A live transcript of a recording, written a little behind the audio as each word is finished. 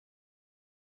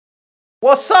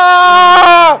What's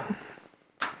up?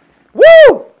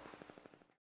 Woo!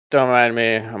 Don't mind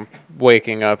me. I'm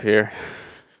waking up here.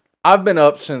 I've been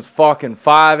up since fucking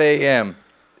 5 a.m.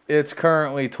 It's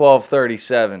currently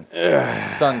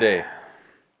 12:37 Sunday.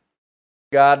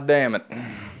 God damn it.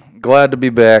 Glad to be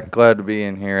back. Glad to be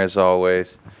in here as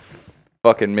always.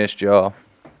 Fucking missed y'all.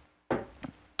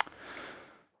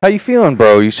 How you feeling,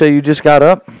 bro? You say you just got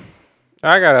up?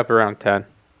 I got up around 10.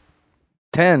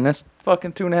 10? That's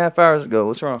fucking 2.5 hours ago.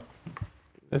 What's wrong?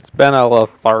 It's been a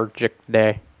lethargic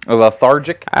day. A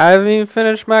lethargic? I haven't even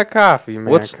finished my coffee,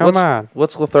 man. Come on.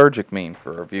 What's lethargic mean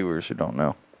for our viewers who don't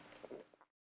know?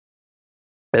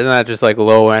 Isn't that just like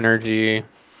low energy,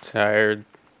 tired?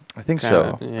 I think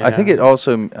kinda, so. yeah. I think it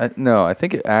also... No, I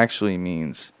think it actually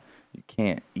means you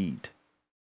can't eat.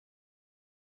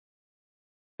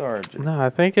 Lethargic. No, I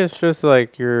think it's just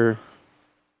like you're...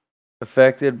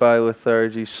 Affected by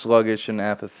lethargy, sluggish, and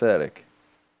apathetic.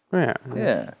 Yeah.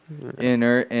 Yeah.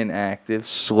 Inert, inactive,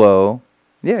 slow.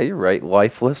 Yeah, you're right.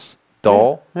 Lifeless,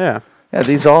 dull. Yeah. Yeah,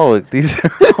 these are all...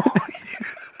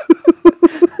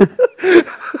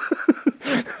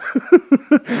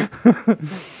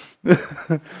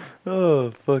 Oh,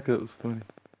 fuck, that was funny.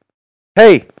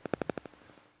 Hey!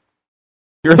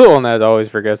 You're the one that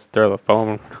always forgets to throw the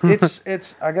phone. It's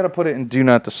I gotta put it in Do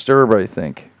Not Disturb, I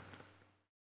think.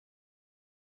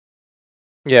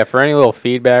 Yeah, for any little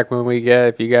feedback when we get,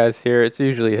 if you guys hear, it's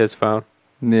usually his phone.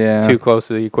 Yeah. Too close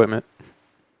to the equipment.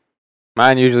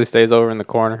 Mine usually stays over in the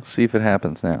corner. See if it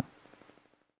happens now.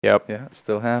 Yep. Yeah, it's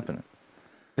still happening.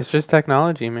 It's just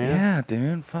technology, man. Yeah,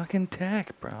 dude. Fucking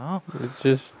tech, bro. It's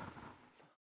just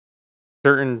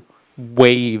certain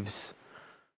waves.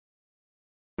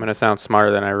 I'm going to sound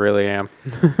smarter than I really am.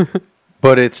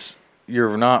 But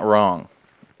you're not wrong,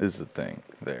 is the thing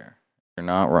there. You're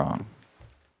not wrong.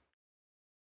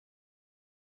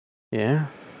 Yeah.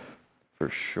 For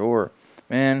sure.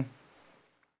 Man.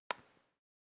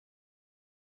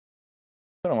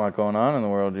 There's a lot going on in the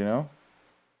world, you know?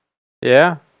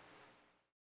 Yeah.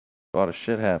 A lot of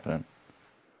shit happening.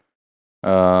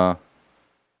 I'm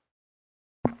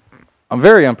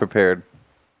very unprepared.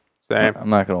 Same. I'm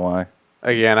not gonna lie.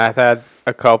 Again, I've had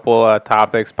a couple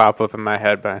topics pop up in my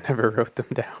head, but I never wrote them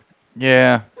down.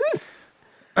 Yeah.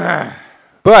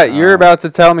 But you're about to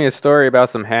tell me a story about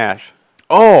some hash.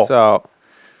 Oh! So,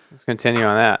 let's continue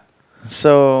on that.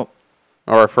 So...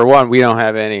 Or for one, we don't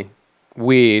have any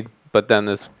weed, but then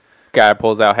this guy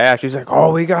pulls out hash. He's like,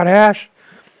 oh, we got hash.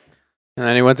 And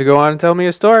then he went to go on and tell me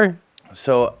a story.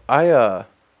 So I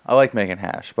like making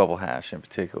hash, bubble hash in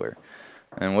particular.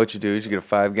 And what you do is you get a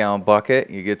 5-gallon bucket.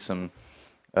 You get some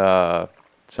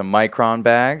Micron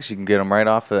bags. You can get them right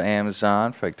off of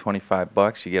Amazon for like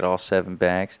 $25. You get all 7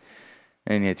 bags.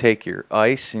 And you take your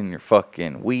ice and your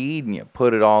fucking weed and you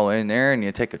put it all in there. And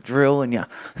you take a drill and you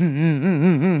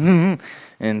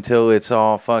until it's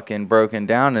all fucking broken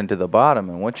down into the bottom.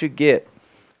 And what you get,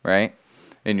 right,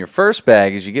 in your first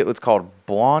bag is you get what's called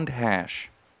blonde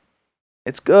hash.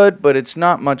 It's good, but it's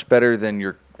not much better than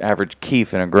your average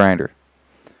keef in a grinder.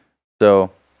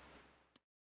 So,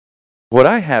 what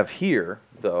I have here,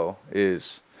 though,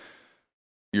 is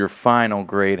your final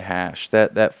grade hash.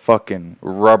 That fucking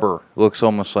rubber looks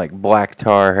almost like black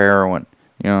tar heroin.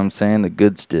 You know what I'm saying? The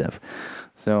good stuff.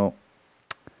 So,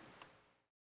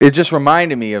 it just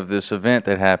reminded me of this event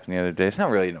that happened the other day. It's not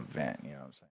really an event, you know what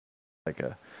I'm saying? Like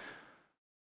a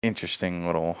interesting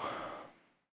little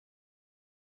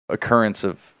occurrence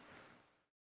of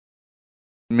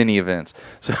mini events.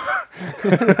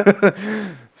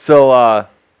 So, I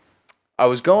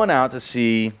was going out to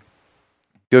see a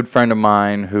good friend of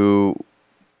mine who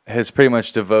has pretty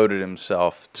much devoted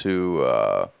himself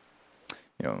to,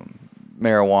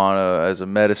 marijuana as a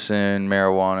medicine,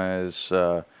 marijuana as,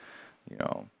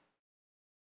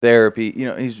 therapy. You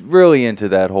know, he's really into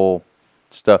that whole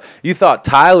stuff. You thought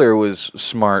Tyler was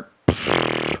smart.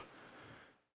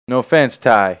 No offense,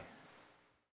 Ty,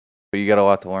 but you got a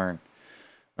lot to learn.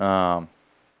 My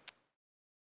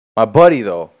buddy,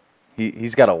 though,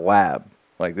 he's got a lab.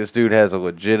 Like, this dude has a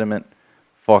legitimate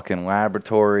fucking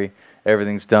laboratory.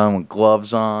 Everything's done with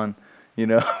gloves on, you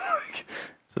know.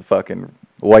 It's a fucking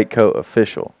white coat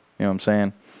official, you know what I'm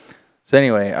saying? So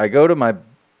anyway,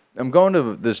 I'm going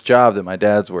to this job that my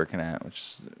dad's working at, which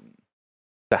is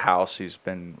the house he's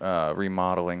been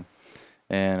remodeling.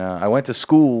 And I went to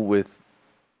school with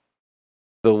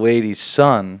the lady's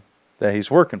son that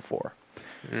he's working for.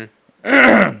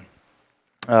 Mm.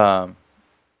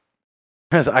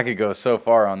 I could go so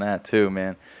far on that too,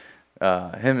 man.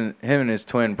 Him and his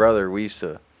twin brother, we'd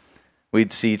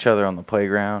see each other on the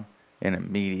playground, and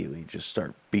immediately just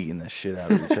start beating the shit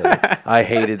out of each other. I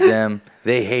hated them.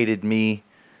 They hated me.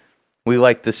 We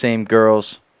liked the same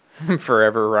girls.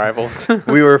 Forever rivals.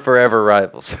 We were forever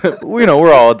rivals. We're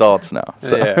all adults now.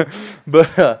 So. Yeah.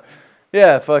 But,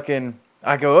 yeah, fucking,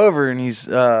 I go over and he's,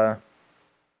 letting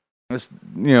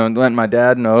my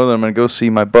dad know that I'm going to go see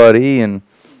my buddy. And,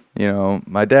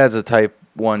 my dad's a type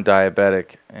 1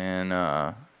 diabetic.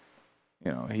 And,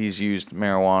 he's used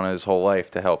marijuana his whole life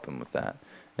to help him with that.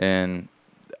 And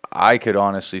I could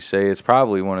honestly say it's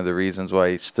probably one of the reasons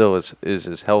why he still is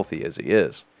as healthy as he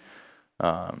is.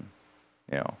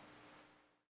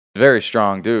 Very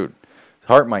strong dude. His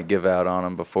heart might give out on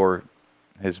him before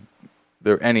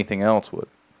anything else would.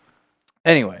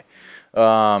 Anyway,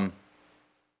 so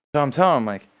I'm telling him,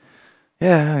 like,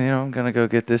 yeah, I'm going to go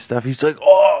get this stuff. He's like,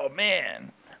 oh,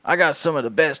 man, I got some of the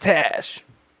best hash.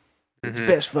 It's the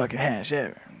best fucking hash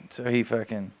ever. So he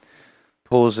fucking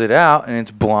pulls it out, and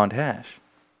it's blonde hash.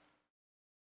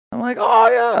 I'm like, oh,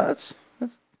 yeah, that's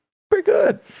pretty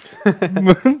good.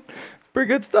 Pretty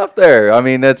good stuff there. I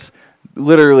mean, that's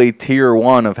literally tier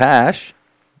 1 of hash.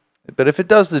 But if it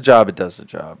does the job, it does the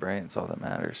job, right? It's all that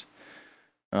matters.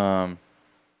 That's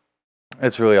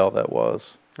really all that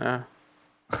was. Yeah.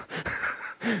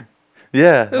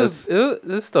 Yeah. It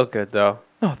was still good, though.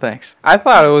 Oh, thanks. I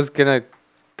thought it was going to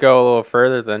go a little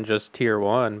further than just tier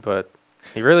 1, but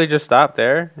he really just stopped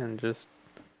there and just...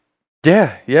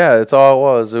 Yeah, that's all it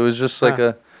was. It was just like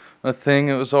a thing.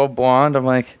 It was all blonde. I'm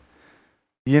like,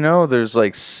 there's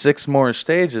like 6 more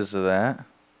stages of that.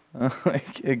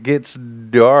 Like, it gets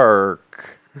dark.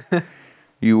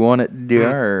 You want it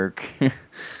dark.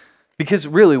 Because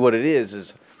really what it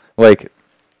is like,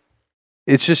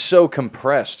 it's just so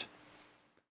compressed.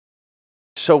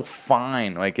 So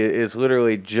fine. Like, it is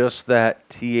literally just that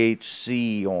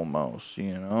THC almost,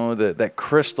 that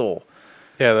crystal.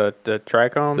 Yeah, the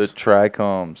trichomes. The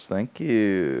trichomes. Thank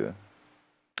you.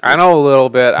 I know a little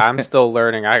bit. I'm still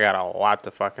learning. I got a lot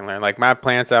to fucking learn. Like, my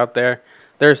plants out there,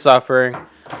 they're suffering.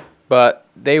 But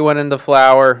they went into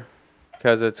flower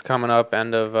because it's coming up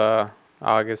end of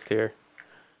August here.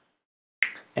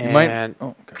 And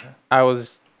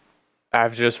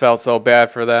I've just felt so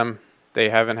bad for them. They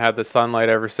haven't had the sunlight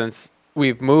ever since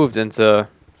we've moved into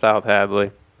South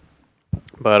Hadley.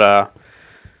 But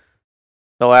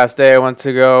the last day I went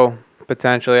to go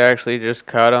potentially actually just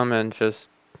cut them and just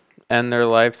end their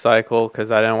life cycle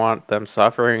because I didn't want them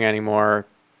suffering anymore.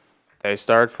 They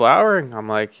start flowering. I'm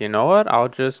like, you know what? I'll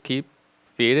just keep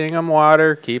feeding them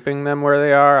water, keeping them where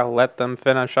they are. I'll let them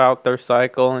finish out their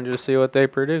cycle and just see what they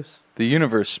produce. The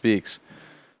universe speaks.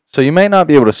 So you might not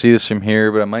be able to see this from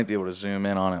here, but I might be able to zoom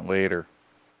in on it later.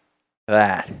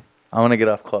 I want to get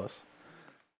up close.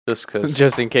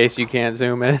 Just in case you can't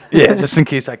zoom in. Yeah, just in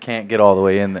case I can't get all the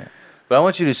way in there. But I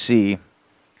want you to see,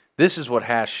 this is what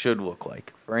hash should look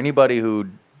like. For anybody who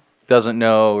doesn't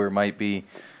know or might be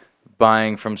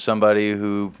buying from somebody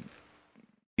who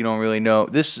you don't really know,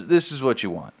 this is what you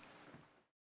want.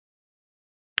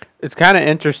 It's kind of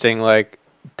interesting, like,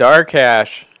 dark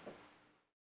hash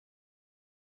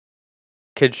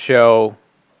could show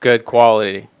good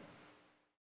quality.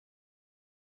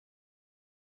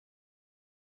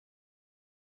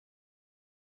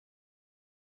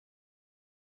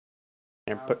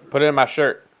 And put it in my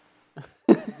shirt.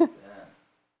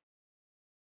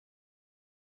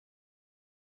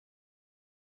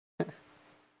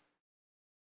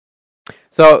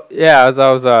 So, yeah, as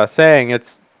I was saying, I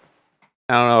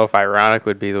don't know if ironic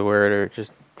would be the word or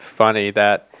just funny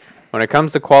that when it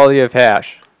comes to quality of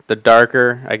hash, the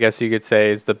darker, I guess you could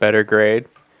say, is the better grade.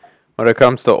 When it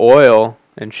comes to oil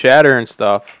and shatter and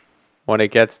stuff, when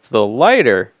it gets to the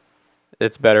lighter,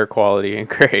 it's better quality and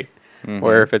grade. Mm-hmm.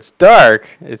 Where if it's dark,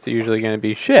 it's usually going to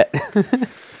be shit.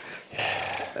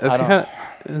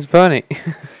 It's funny.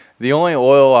 The only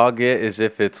oil I'll get is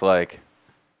if it's like,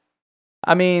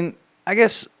 I mean, I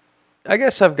guess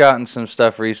I've gotten some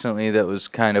stuff recently that was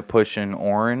kind of pushing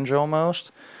orange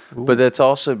almost. Ooh. But that's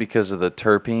also because of the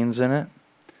terpenes in it.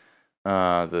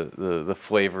 The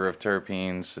flavor of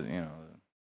terpenes,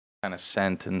 kind of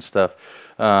scent and stuff.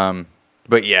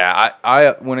 But yeah,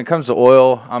 I when it comes to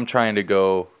oil, I'm trying to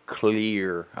go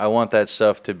clear. I want that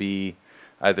stuff to be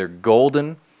either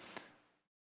golden.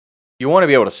 You want to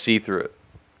be able to see through it.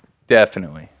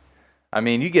 Definitely. I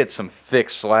mean, you get some thick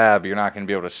slab, you're not going to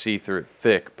be able to see through it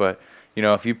thick. But,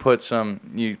 if you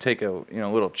you take a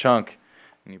little chunk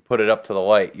and you put it up to the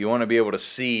light, you want to be able to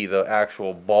see the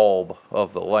actual bulb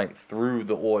of the light through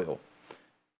the oil.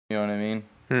 You know what I mean?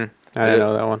 I didn't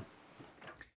know that one.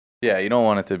 Yeah, you don't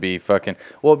want it to be fucking...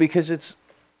 Well, because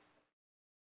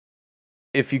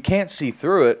if you can't see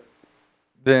through it,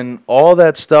 then all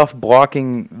that stuff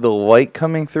blocking the light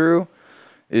coming through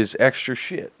is extra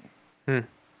shit.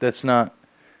 That's not.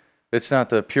 It's not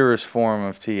the purest form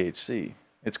of THC.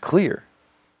 It's clear.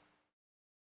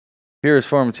 Purest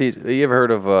form of THC. You ever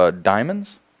heard of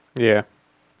diamonds? Yeah.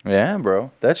 Yeah,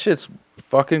 bro. That shit's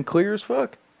fucking clear as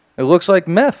fuck. It looks like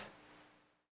meth.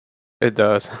 It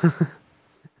does.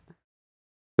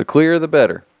 The clearer, the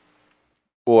better.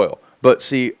 Oil. But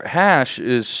see, hash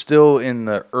is still in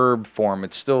the herb form.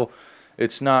 It's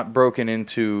not broken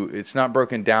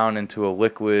down into a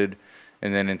liquid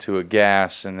and then into a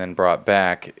gas and then brought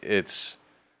back. It's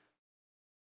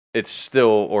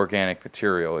still organic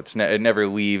material. It never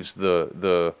leaves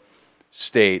the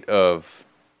state of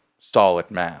solid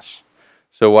mass.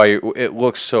 So why it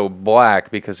looks so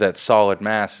black, because that solid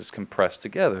mass is compressed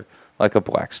together like a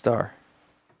black star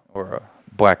or a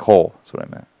black hole. That's what I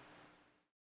meant.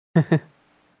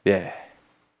 Yeah.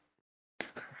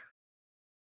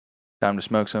 Time to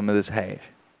smoke some of this hash.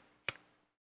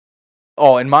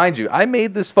 Oh, and mind you, I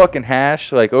made this fucking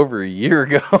hash like over a year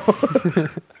ago.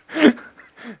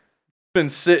 Been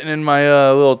sitting in my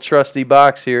little trusty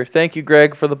box here. Thank you,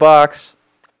 Greg, for the box.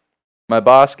 My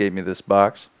boss gave me this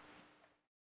box.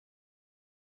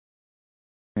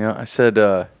 You know, I said,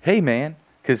 "Hey, man,"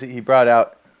 because he brought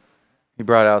out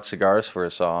cigars for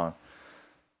us all.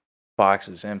 Box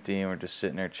was empty, and we're just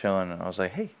sitting there chilling. And I was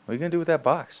like, "Hey, what are you gonna do with that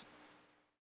box?"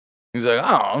 He's like,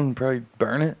 "Oh, probably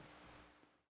burn it."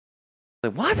 I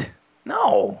was like, "What?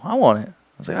 No, I want it."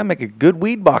 I was like, "I make a good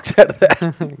weed box out of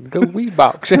that." Good weed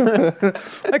box.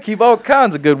 I keep all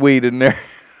kinds of good weed in there.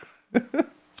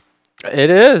 It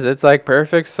is. It's like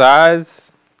perfect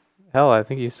size. Hell, I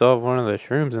think you still have one of the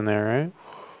shrooms in there, right?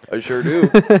 I sure do.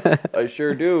 I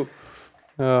sure do.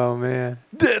 Oh, man.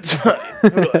 That's fine.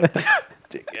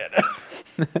 Take that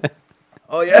out.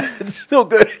 Oh, yeah. It's still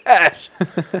good hash.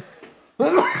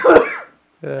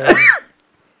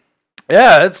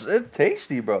 Yeah, it's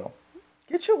tasty, bro.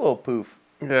 Get your little poof.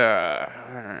 Yeah.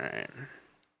 All right.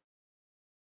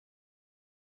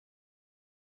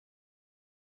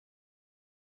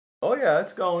 Oh, yeah,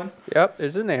 it's going. Yep,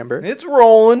 there's an amber. It's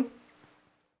rolling.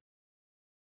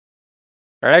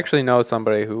 I actually know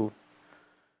somebody who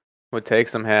would take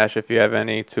some hash if you have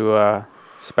any to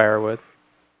spare with.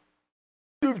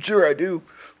 I'm sure I do.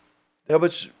 How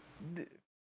much?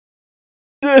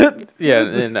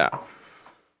 Yeah, no.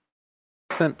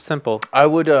 Simple. I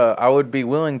would be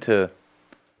willing to.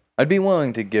 I'd be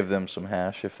willing to give them some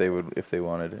hash if they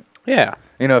wanted it. Yeah.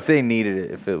 You know, if they needed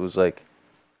it, if it was like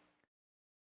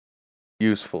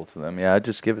useful to them, yeah, I'd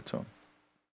just give it to them.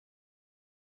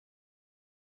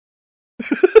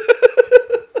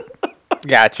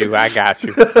 Got you. I got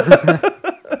you.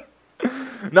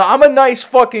 No, I'm a nice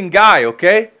fucking guy,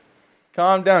 okay?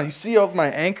 Calm down. You see all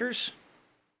my anchors?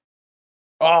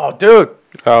 Oh, dude.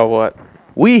 Oh, what?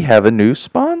 We have a new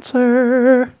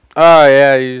sponsor. Oh,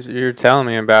 yeah, you're telling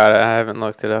me about it. I haven't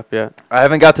looked it up yet. I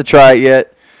haven't got to try it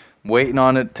yet. I'm waiting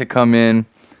on it to come in.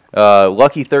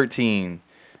 Lucky 13.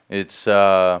 It's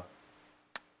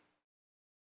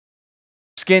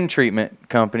skin treatment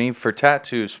company for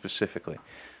tattoos specifically.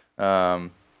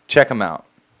 Check them out.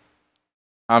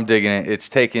 I'm digging it. It's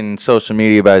taken social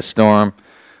media by storm.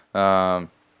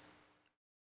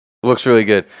 Looks really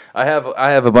good. I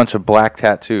have a bunch of black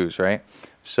tattoos, right?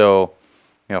 So,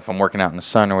 you know, if I'm working out in the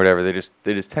sun or whatever, they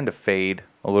just tend to fade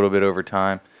a little bit over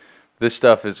time. This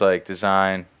stuff is like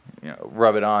designed, you know,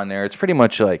 rub it on there. It's pretty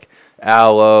much like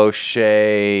aloe,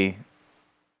 shea,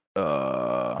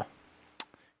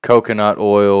 coconut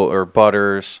oil or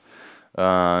butters.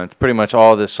 It's pretty much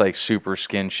all this like super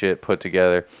skin shit put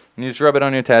together. And you just rub it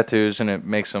on your tattoos and it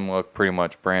makes them look pretty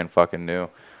much brand fucking new.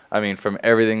 I mean, from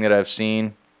everything that I've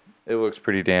seen, it looks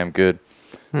pretty damn good.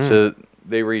 So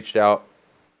they reached out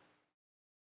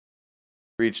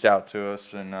to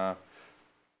us, and I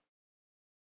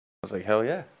was like, hell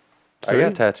yeah. Sweet. I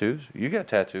got tattoos. You got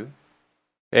tattoos.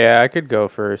 Yeah, I could go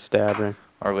for a stabbing.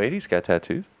 Our ladies got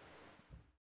tattoos.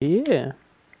 Yeah.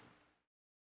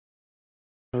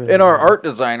 And our art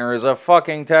designer is a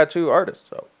fucking tattoo artist,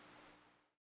 so.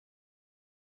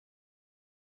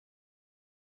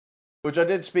 Which I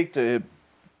did speak to him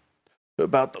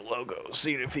about the logo,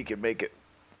 seeing if he could make it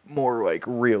more like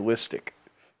realistic.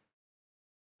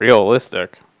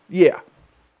 Realistic? Yeah.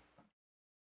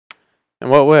 In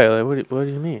what way? Like, what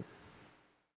do you mean?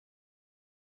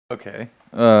 Okay.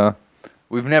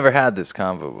 We've never had this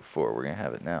convo before. We're gonna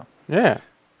have it now. Yeah.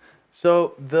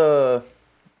 So it's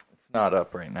not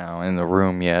up right now in the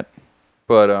room yet,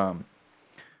 but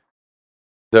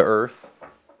the Earth,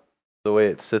 the way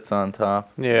it sits on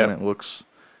top, yeah, and it looks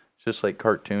just like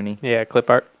cartoony. Yeah, clip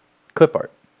art. Clip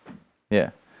art. Yeah.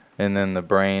 And then the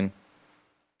brain,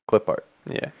 clip art.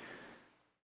 Yeah.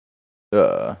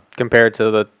 Compared to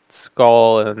the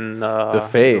skull and the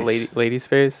face. Lady's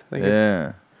face, I think.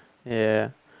 Yeah. Yeah.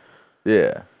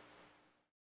 Yeah.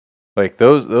 Like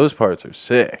those parts are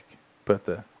sick. But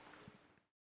the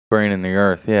brain and the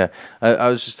earth, yeah. I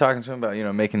was just talking to him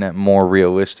about, making that more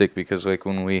realistic, because like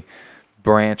when we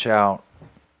branch out,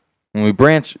 when we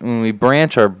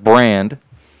branch our brand,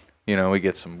 we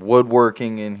get some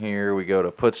woodworking in here, we go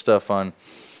to put stuff on.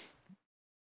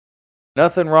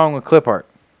 Nothing wrong with clip art.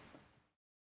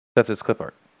 Except it's clip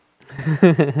art.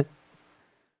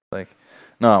 Like,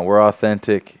 no, we're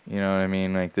authentic, you know what I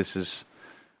mean? Like, this is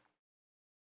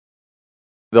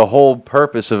the whole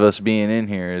purpose of us being in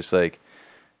here is like,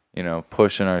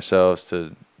 pushing ourselves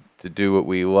to do what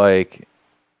we like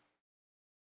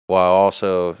while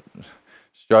also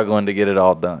struggling to get it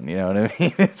all done. You know what I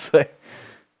mean? It's like,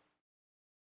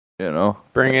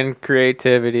 bring in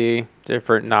creativity,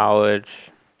 different knowledge,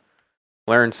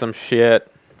 learn some shit.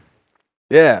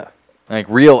 Yeah, like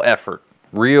real effort,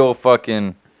 real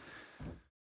fucking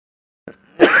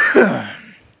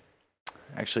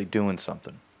actually doing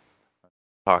something,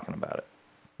 talking about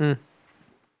it.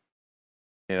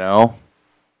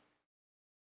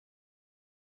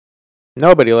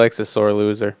 Nobody likes a sore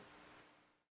loser.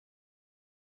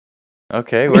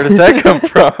 Okay, where does that come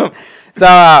from?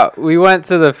 So we went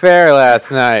to the fair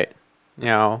last night.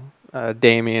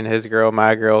 Damien, his girl,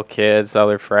 my girl, kids,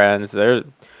 other friends.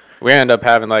 We ended up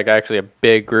having actually a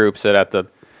big group sit at the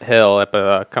hill at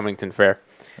the Cummington Fair.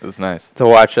 It was nice to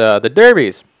watch the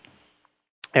derbies,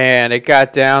 and it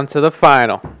got down to the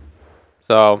final.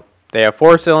 So they have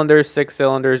 4 cylinders, 6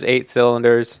 cylinders, 8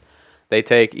 cylinders. They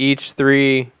take each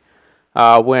 3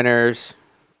 winners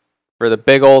for the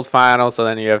big old final. So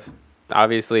then you have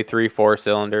obviously 3 4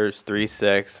 cylinders, 3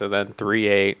 6, and then 3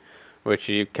 8, which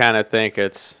you kind of think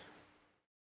it's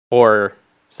 4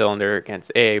 cylinder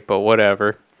against 8, but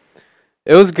whatever.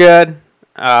 It was good,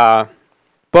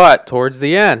 but towards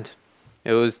the end,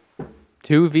 it was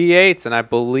 2 V8s, and I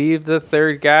believe the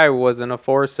third guy wasn't a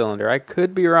 4 cylinder. I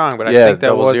could be wrong, but I think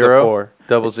that was a 4.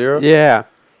 00? Yeah.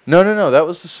 No, that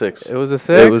was the 6. It was a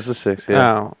 6? It was the 6, yeah.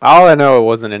 No. All I know, it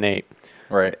wasn't an 8.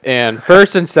 Right. And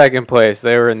first and second place,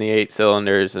 they were in the 8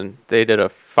 cylinders, and they did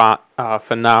a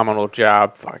phenomenal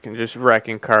job fucking just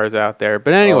wrecking cars out there.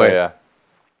 But anyways,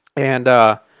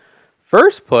 and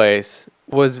first place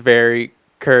was very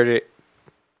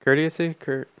courteousy.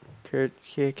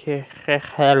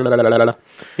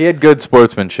 He had good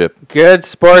sportsmanship. Good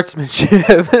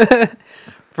sportsmanship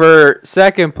for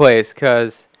second place,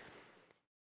 because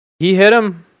he hit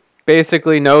him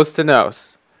basically nose to nose,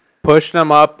 pushed him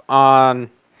up on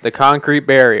the concrete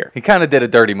barrier. He kind of did a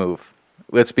dirty move.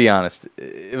 Let's be honest.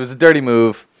 It was a dirty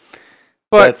move.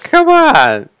 But come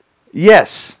on.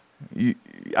 Yes.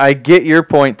 I get your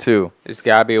point, too. There's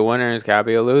got to be a winner. There's got to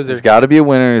be a loser. There's got to be a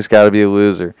winner. There's got to be a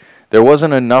loser. There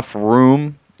wasn't enough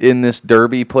room in this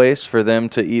derby place for them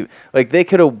to even... they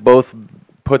could have both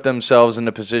put themselves in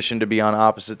a position to be on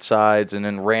opposite sides and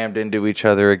then rammed into each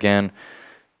other again.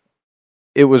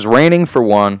 It was raining for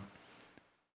one.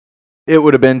 It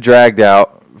would have been dragged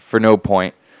out for no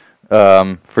point.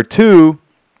 For two,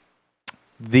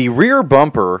 the rear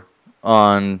bumper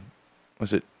on...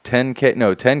 Was it 10K?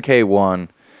 No, 10K1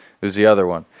 was the other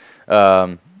one.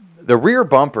 The rear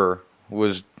bumper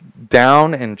was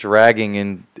down and dragging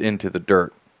into the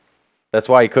dirt. That's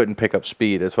why he couldn't pick up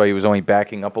speed. That's why he was only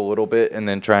backing up a little bit and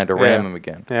then trying to ram him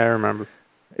again. Yeah, I remember.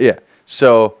 Yeah.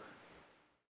 So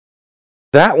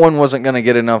that one wasn't going to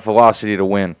get enough velocity to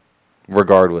win,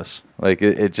 regardless.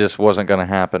 It just wasn't going to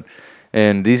happen.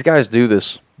 And these guys do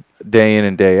this day in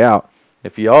and day out.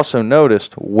 If you also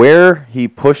noticed, where he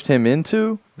pushed him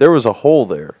into, there was a hole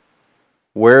there.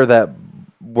 Where that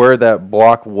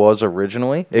block was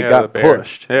originally, it got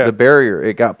pushed. Yeah. The barrier,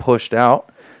 it got pushed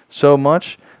out so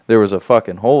much, there was a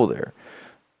fucking hole there.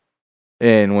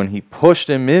 And when he pushed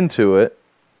him into it,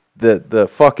 the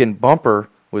fucking bumper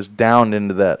was down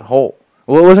into that hole.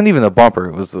 Well, it wasn't even the bumper.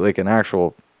 It was like an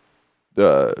actual,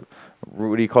 what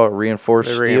do you call it, reinforced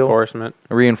steel? Reinforcement.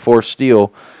 Reinforced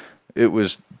steel. It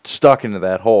was stuck into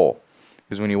that hole.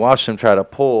 Because when you watched him try to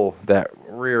pull, that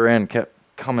rear end kept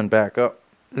coming back up.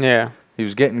 Yeah. He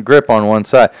was getting grip on one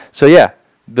side. So, yeah,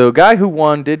 the guy who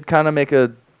won did kind of make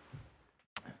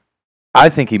I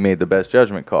think he made the best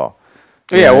judgment call.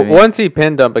 Yeah, once he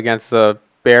pinned up against the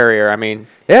barrier, I mean...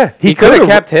 Yeah, he could have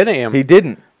kept hitting him. He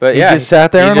didn't. But he just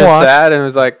sat there and watched. He just sat and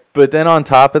was like... But then on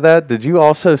top of that, did you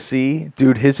also see,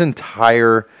 dude, his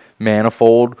entire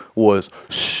manifold was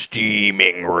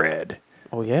steaming red.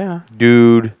 Oh, yeah.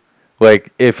 Dude,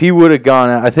 Like, if he would have gone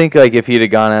out, I think, like, if he'd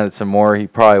have gone at it some more, he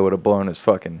probably would have blown his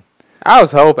fucking... I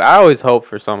always hope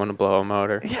for someone to blow a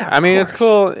motor. Yeah, I mean, it's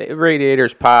cool.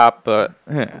 Radiators pop, but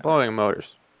Yeah. blowing a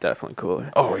motor's definitely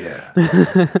cooler. Oh, yeah.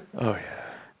 Oh,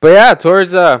 yeah. But yeah,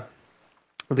 towards the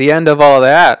end of all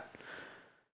that,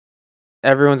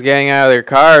 everyone's getting out of their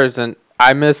cars, and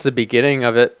I missed the beginning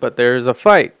of it, but there's a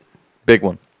fight. Big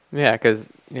one. Yeah, because,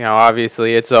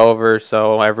 obviously it's over,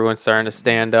 so everyone's starting to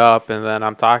stand up, and then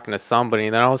I'm talking to somebody,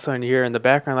 and then all of a sudden you hear in the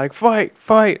background, like, fight,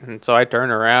 fight. And so I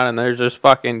turn around, and there's just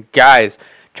fucking guys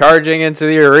charging into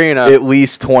the arena. At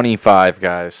least 25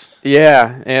 guys.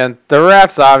 Yeah, and the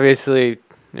refs, obviously,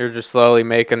 they're just slowly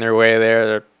making their way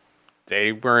there.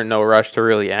 They were in no rush to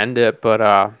really end it, but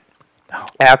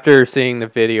after seeing the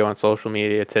video on social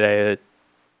media today, it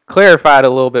clarified a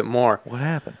little bit more. What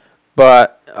happened?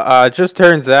 But it just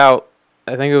turns out,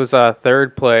 I think it was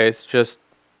third place, just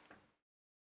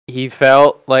he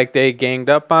felt like they ganged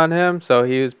up on him, so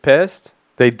he was pissed.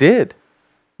 They did.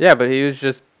 Yeah, but he was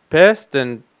just pissed,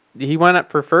 and he went up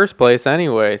for first place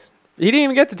anyways. He didn't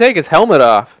even get to take his helmet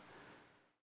off.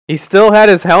 He still had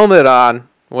his helmet on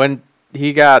when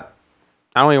he got,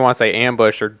 I don't even want to say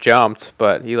ambushed or jumped,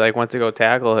 but he went to go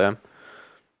tackle him.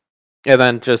 And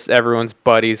then just everyone's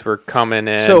buddies were coming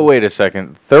in. So wait a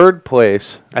second. Third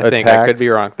place. I think I could be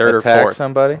wrong. Third or fourth.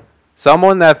 Somebody.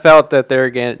 Someone that felt that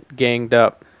they're ganged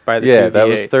up by the 2V8s. Yeah, that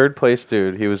was third place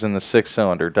dude. He was in the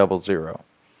 6-cylinder 00.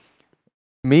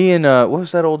 Me and what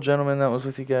was that old gentleman that was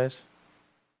with you guys?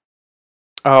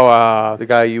 Oh, the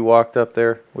guy you walked up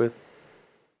there with.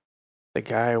 The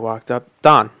guy who walked up,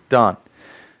 Don. Him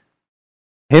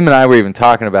and I were even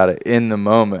talking about it in the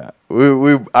moment.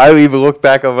 I even looked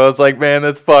back up. I was like, man,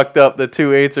 that's fucked up. The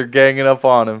 2.8s are ganging up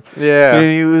on him. Yeah.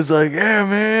 And he was like, yeah,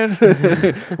 man.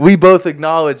 We both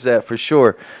acknowledged that for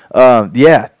sure.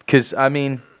 Yeah, because, I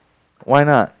mean, why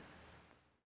not?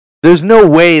 There's no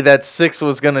way that 6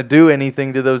 was going to do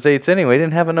anything to those 8s anyway. It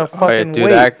didn't have enough fucking dude,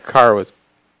 weight. That car was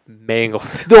mangled.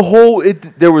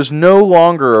 There was no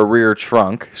longer a rear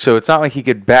trunk, so it's not like he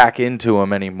could back into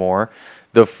him anymore.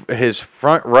 His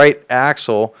front right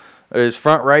axle, his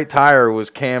front right tire was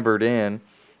cambered in,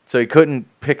 so he couldn't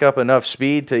pick up enough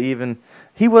speed to even.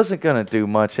 He wasn't gonna do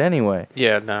much anyway.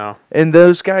 Yeah, no. And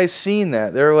those guys seen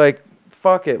that. They're like,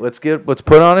 "Fuck it, let's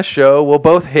put on a show. We'll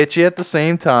both hit you at the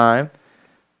same time."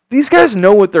 These guys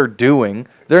know what they're doing.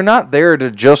 They're not there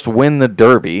to just win the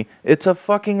derby. It's a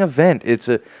fucking event. It's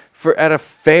at a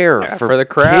fair for the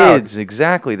crowd. Kids.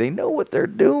 Exactly. They know what they're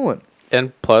doing.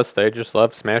 And plus, they just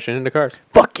love smashing into cars.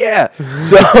 Fuck yeah!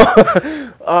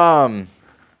 So,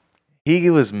 he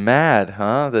was mad,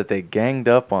 huh? That they ganged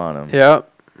up on him.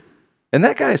 Yep. And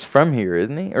that guy's from here,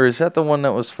 isn't he? Or is that the one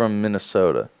that was from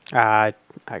Minnesota? I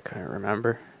couldn't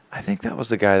remember. I think that was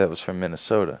the guy that was from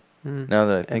Minnesota. Now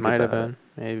that I think about it. It might have been.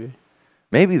 Maybe.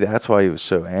 Maybe that's why he was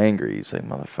so angry. He's like,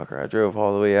 motherfucker, I drove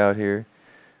all the way out here.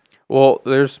 Well,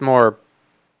 there's more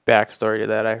backstory to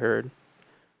that, I heard.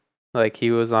 Like,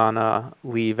 he was on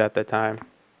leave at the time.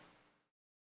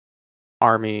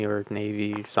 Army or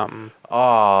Navy, something.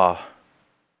 Oh.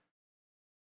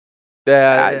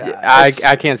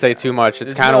 I can't say too much.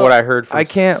 It's kind of what I heard from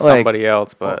somebody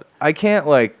else, but... I can't,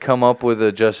 come up with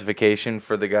a justification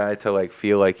for the guy to,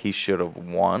 feel like he should have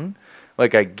won.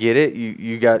 Like, I get it.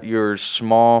 You got your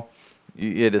small...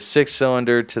 You had a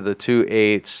 6-cylinder to the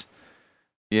 2.8s.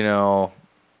 You know...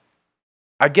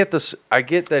 I get this. I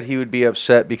get that he would be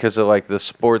upset because of the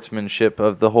sportsmanship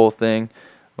of the whole thing,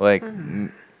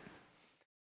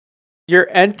 You're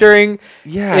entering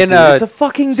it's a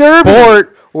fucking derby.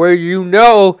 Sport where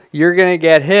you're gonna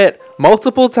get hit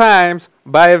multiple times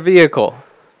by a vehicle.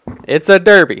 It's a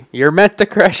derby. You're meant to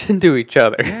crash into each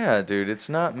other. Yeah, dude. It's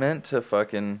not meant to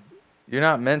You're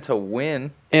not meant to win.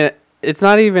 And it's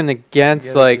not even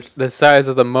against the size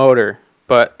of the motor,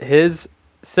 but his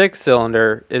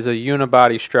 6-cylinder is a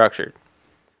unibody structure,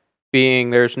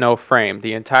 being there's no frame.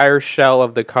 The entire shell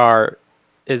of the car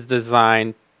is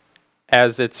designed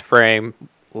as its frame,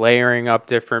 layering up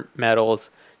different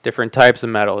metals, different types of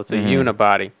metal. It's a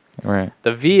unibody. Right.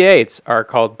 The V8s are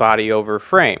called body over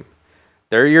frame.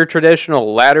 They're your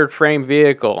traditional laddered frame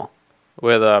vehicle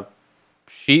with a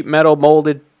sheet metal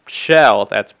molded shell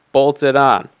that's bolted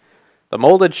on. The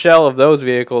molded shell of those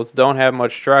vehicles don't have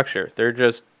much structure. They're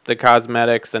just the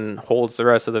cosmetics and holds the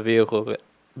rest of the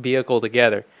vehicle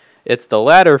together. It's the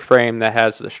ladder frame that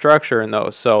has the structure in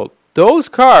those. So those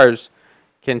cars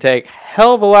can take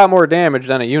hell of a lot more damage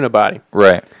than a unibody.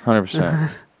 Right,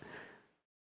 100%.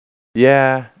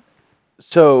 Yeah.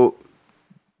 So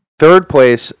third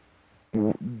place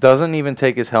doesn't even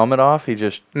take his helmet off.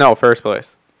 No, first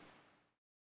place.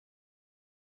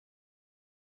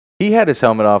 He had his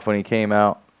helmet off when he came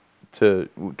out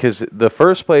because the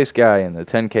first place guy in the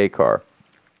 10K car,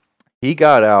 he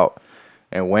got out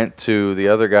and went to the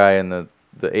other guy in the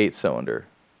 8-cylinder.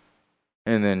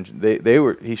 And then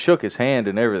he shook his hand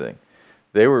and everything.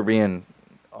 They were being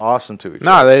awesome to each other.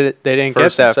 No, they didn't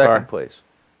First get that and second far. place.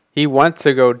 He went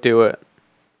to go do it.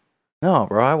 No,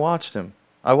 bro, I watched him.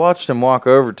 I watched him walk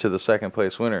over to the second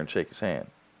place winner and shake his hand.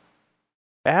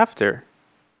 After.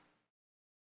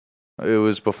 It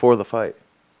was before the fight.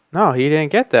 No, he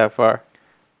didn't get that far.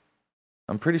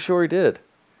 I'm pretty sure he did.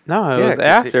 No, it was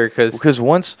after because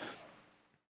once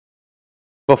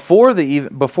before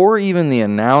even the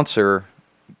announcer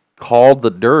called the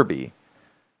Derby,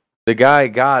 the guy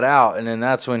got out, and then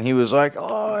that's when he was like,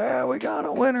 "Oh yeah, we got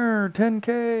a winner,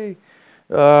 10K."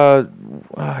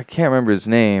 I can't remember his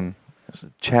name.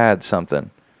 Chad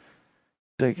something.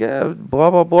 He's like, yeah,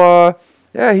 blah blah blah.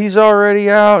 Yeah, he's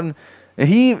already out, and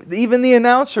even the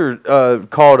announcer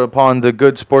called upon the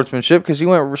good sportsmanship because he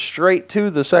went straight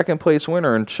to the second place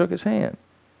winner and shook his hand.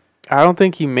 I don't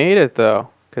think he made it though,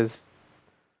 because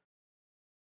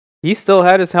he still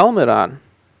had his helmet on.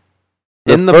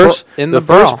 The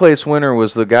first place winner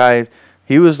was the guy.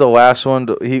 He was the last one.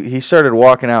 He started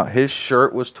walking out. His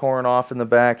shirt was torn off in the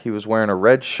back. He was wearing a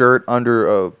red shirt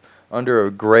under a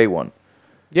gray one.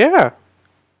 Yeah.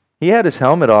 He had his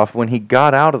helmet off when he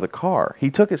got out of the car. He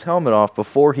took his helmet off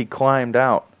before he climbed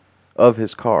out of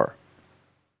his car.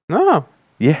 No.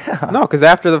 Yeah. No, because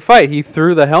after the fight, he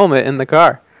threw the helmet in the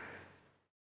car.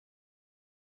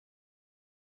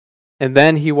 And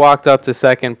then he walked up to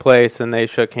second place, and they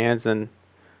shook hands and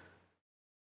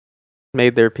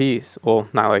made their peace. Well,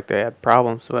 not like they had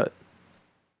problems, but...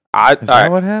 Is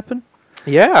that what happened?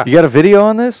 Yeah. You got a video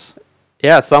on this?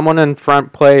 Yeah, someone in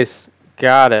front place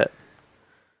got it.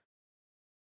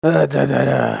 I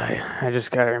just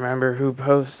gotta remember who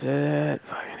posted it.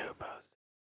 Fucking who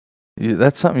posted it?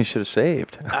 That's something you should have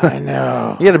saved. I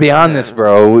know. You gotta be on this,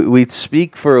 bro. We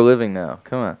speak for a living now.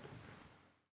 Come on.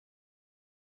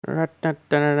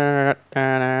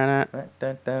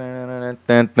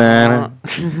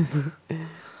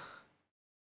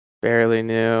 Barely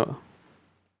knew.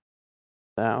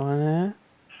 That one it?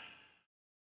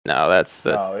 No, that's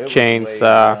the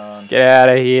chainsaw. Get out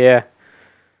of here.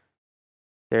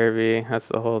 Derby. That's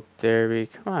the whole Derby.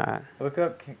 Come on. Look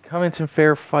up Cummington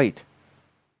Fair fight.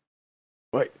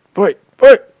 Fight.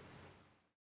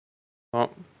 Well,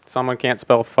 someone can't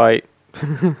spell fight.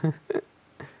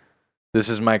 This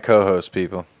is my co-host,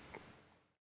 people.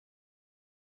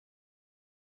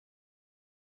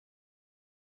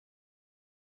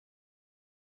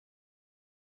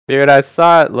 Dude, I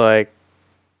saw it like...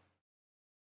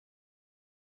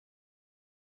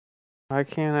 Why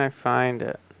can't I find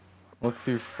it? Look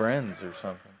through friends or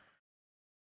something.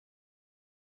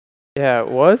 Yeah, it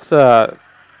was,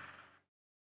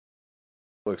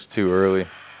 Looks too early.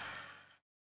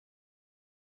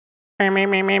 Yeah, There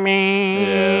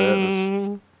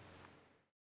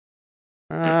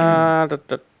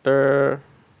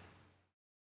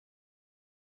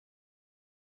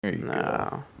you go.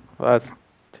 No. Well, that's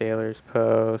Taylor's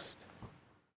post.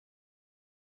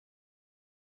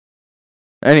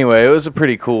 Anyway, it was a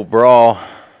pretty cool brawl.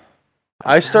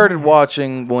 I started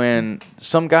watching when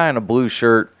some guy in a blue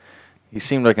shirt, he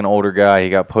seemed like an older guy,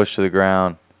 he got pushed to the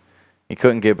ground. He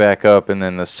couldn't get back up, and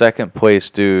then the second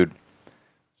place dude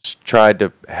tried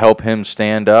to help him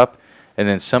stand up, and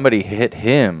then somebody hit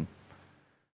him.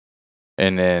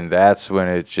 And then that's when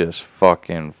it just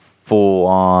fucking full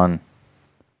on.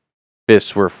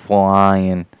 Fists were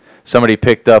flying. Somebody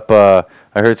picked up I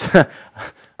heard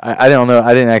I don't know,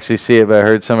 I didn't actually see it, but I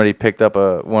heard somebody picked up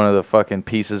one of the fucking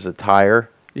pieces of tire.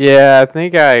 Yeah, I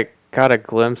think I got a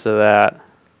glimpse of that.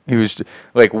 He was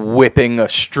like whipping a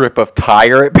strip of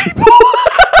tire at people.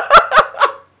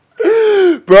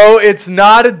 Bro, it's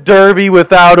not a derby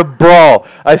without a brawl.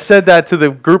 I said that to the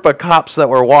group of cops that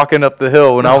were walking up the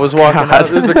hill when I was walking out.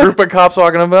 There's a group of cops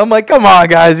walking up. I'm like, come on,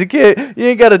 guys. You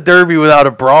ain't got a derby without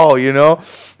a brawl, you know?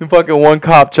 And fucking one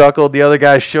cop chuckled. The other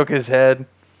guy shook his head.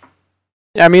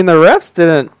 I mean, the refs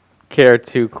didn't care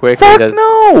too quickly. Fuck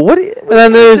no. What do you, and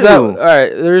then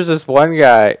there's this one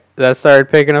guy that started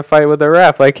picking a fight with the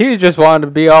ref. Like, he just wanted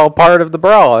to be all part of the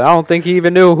brawl. I don't think he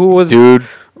even knew who was... Dude.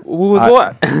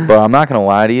 What? Bro, I'm not gonna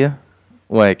lie to you.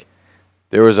 Like,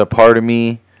 there was a part of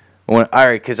me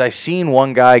because I seen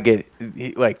one guy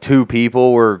like two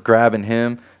people were grabbing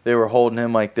him. They were holding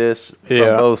him like this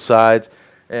from both sides,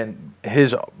 and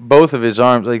both of his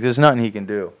arms. Like, there's nothing he can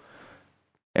do.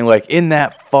 And like in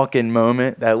that fucking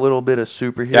moment, that little bit of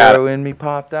superhero in me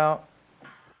popped out.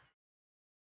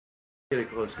 Get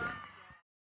it closer.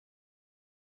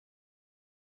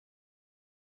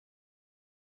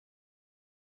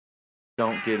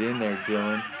 Don't get in there,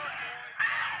 Dylan.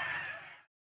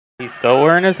 He's still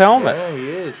wearing his helmet. Yeah, he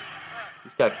is.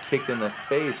 He's got kicked in the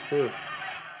face, too.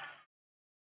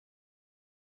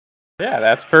 Yeah,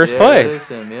 that's first That place. is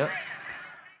him, yep.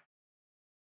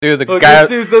 Dude, the Look, guy. this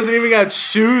dude doesn't even got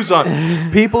shoes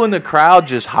on. People in the crowd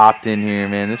just hopped in here,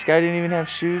 man. This guy didn't even have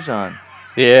shoes on.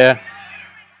 Yeah.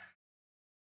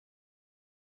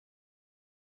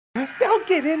 Don't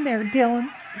get in there, Dylan.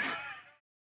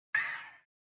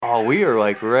 Oh, we are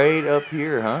like right up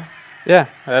here, huh? Yeah,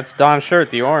 that's Don's shirt,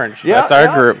 the orange. Yeah, that's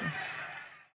our group.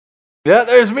 Yeah,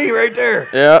 there's me right there.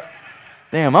 Yeah.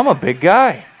 Damn, I'm a big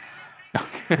guy.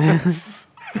 But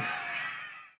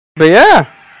yeah,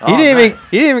 he Oh, didn't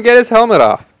nice. even get his helmet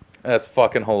off. That's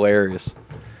fucking hilarious.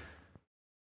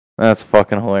 That's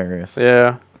fucking hilarious.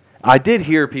 Yeah. I did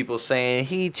hear people saying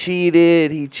he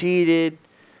cheated.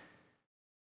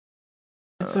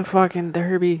 It's a fucking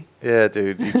derby. Yeah,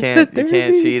 dude, you can't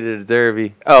cheat at a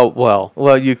derby. Oh, well.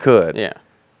 Well, you could. Yeah.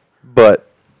 But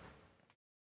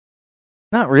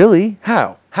not really.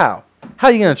 How? How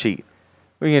are you gonna cheat?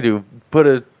 What are you gonna do? Put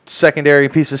a secondary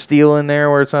piece of steel in there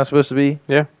where it's not supposed to be?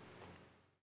 Yeah.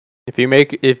 If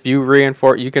you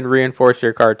reinforce, you can reinforce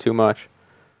your car too much.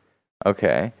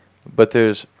 Okay, but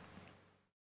there's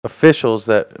officials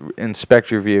that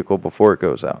inspect your vehicle before it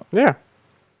goes out. Yeah.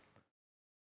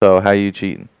 So how you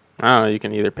cheating? I don't know. You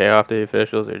can either pay off the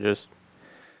officials or just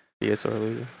be a sore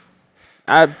loser.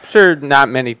 I'm sure not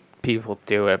many people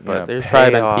do it, but there's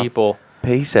probably been people.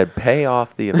 He said pay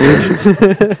off the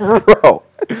officials. Bro,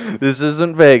 this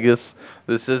isn't Vegas.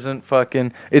 This isn't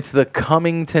fucking... It's the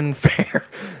Cummington Fair.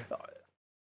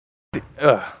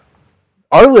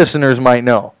 Our listeners might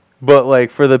know, but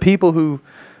like for the people who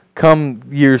come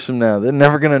years from now, they're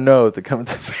never going to know what the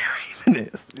Cummington Fair even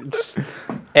is.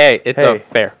 Hey, it's a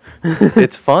fair.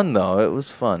 It's fun, though. It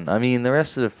was fun. I mean, the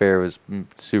rest of the fair was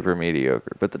super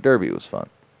mediocre, but the Derby was fun.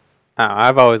 Oh,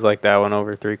 I've always liked that one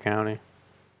over 3 County.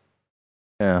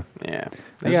 Yeah. Yeah.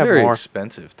 It was very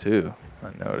expensive, too,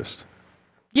 I noticed.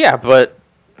 Yeah, but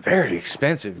very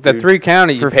expensive, the dude. 3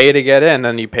 County, you pay to get in,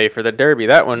 then you pay for the Derby.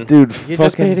 That one, dude, you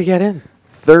just pay to get in.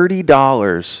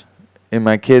 $30, and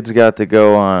my kids got to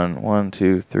go on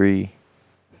 3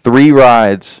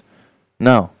 rides.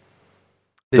 No.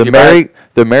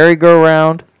 The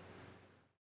merry-go-round,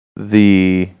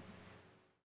 the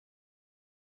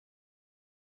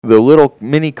little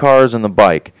mini cars and the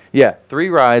bike. Yeah, 3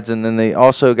 rides, and then they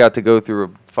also got to go through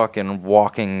a fucking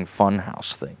walking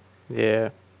funhouse thing. Yeah.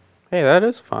 Hey, that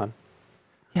is fun.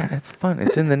 Yeah, that's fun.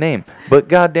 It's in the name. But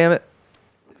goddamn it,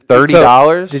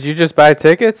 $30? Did you just buy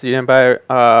tickets? You didn't buy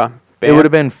band? It would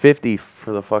have been $50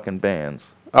 for the fucking bands.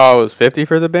 Oh, it was $50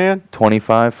 for the band?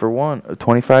 25 for one.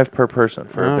 25 per person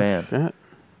for a band. Shit.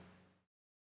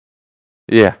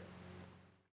 Yeah.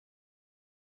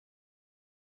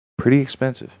 Pretty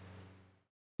expensive.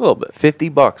 A little bit.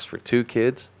 $50 for 2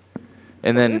 kids.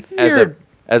 And then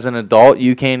as an adult,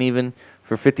 you can't even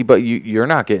for $50 you're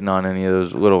not getting on any of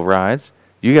those little rides.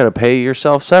 You got to pay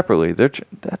yourself separately.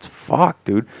 That's fucked,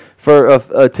 dude. For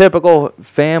a typical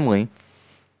family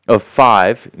of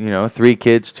 5, 3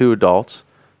 kids, 2 adults.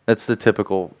 That's the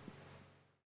typical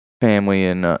family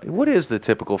in... what is the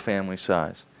typical family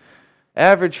size?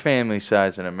 Average family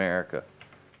size in America.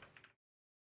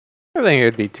 I think it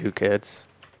would be 2 kids.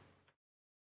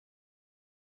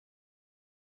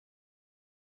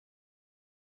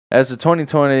 As the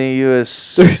 2020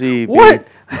 USCB... What?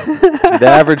 The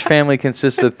average family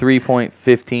consists of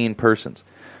 3.15 persons.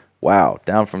 Wow,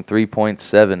 down from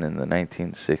 3.7 in the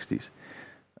 1960s.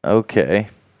 Okay,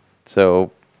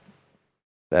 so...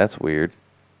 That's weird.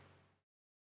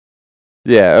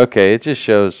 Yeah, okay, it just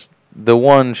shows... The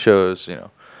one shows,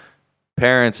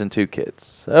 parents and 2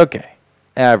 kids. Okay,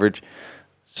 average.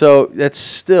 So that's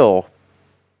still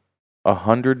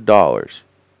 $100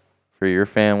 for your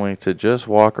family to just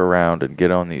walk around and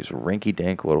get on these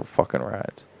rinky-dink little fucking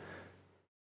rides.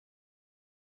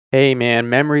 Hey, man,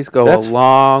 memories go a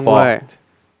long way.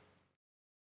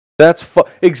 That's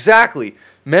exactly.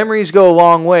 Memories go a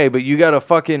long way, but you got to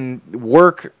fucking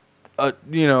work, a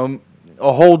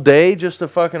whole day just to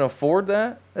fucking afford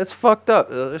that? That's fucked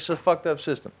up. It's a fucked up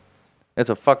system.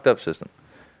 It's a fucked up system.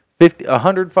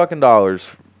 $100 fucking dollars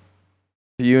for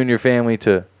you and your family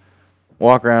to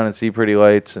walk around and see pretty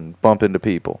lights and bump into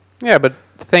people. Yeah, but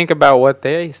think about what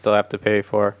they still have to pay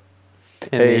for.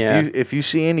 Hey, if you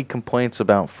see any complaints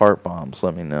about fart bombs,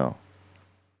 let me know.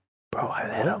 Bro, I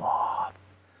lit them off.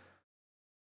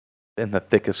 In the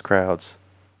thickest crowds.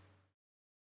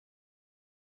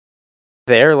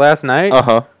 There last night?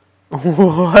 Uh-huh.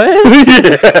 What?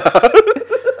 Yeah.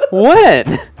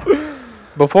 When?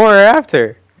 Before or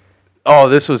after? Oh,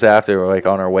 this was after, like,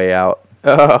 on our way out.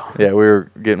 Oh. Yeah, we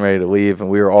were getting ready to leave, and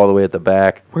we were all the way at the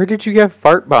back. Where did you get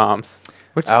fart bombs?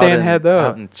 Which stand had those?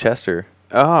 Out in Chester.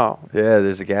 Oh. Yeah,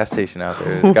 there's a gas station out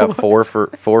there. It's got four for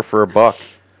 $1.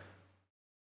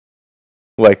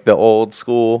 Like the old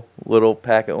school little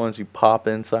packet ones you pop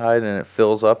inside and it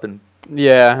fills up and...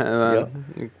 Yeah.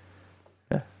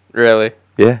 Yeah. Really?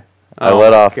 Yeah. I Oh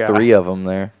let off God. 3 of them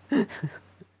there.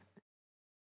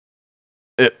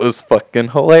 It was fucking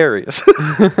hilarious.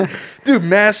 Dude,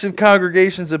 massive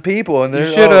congregations of people. And You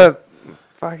should have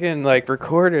fucking, like,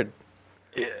 recorded.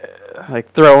 Yeah.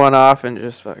 Like, throwing off and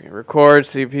just fucking record,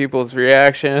 see people's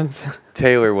reactions.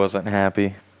 Taylor wasn't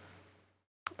happy.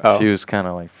 Oh. She was kind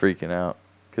of, like, freaking out.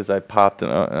 Because I popped it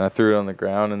and I threw it on the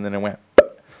ground and then it went...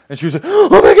 And she was like, oh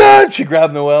my God! She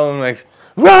grabbed Noelle and like,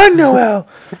 run, Noelle!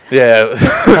 Yeah.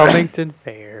 Cummington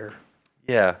Fair.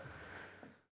 Yeah.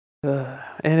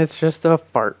 And it's just a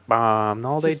fart bomb.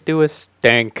 All they do is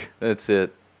stink. That's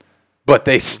it. But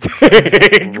they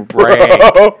stink, Rank.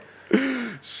 bro.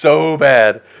 So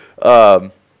bad. I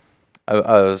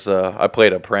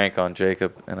played a prank on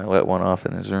Jacob and I let one off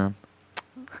in his room.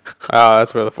 Oh,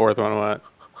 that's where the 4th one went.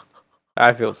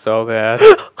 I feel so bad.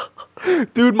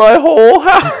 Dude, my whole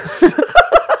house.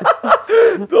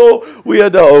 Though we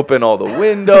had to open all the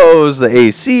windows, the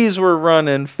ACs were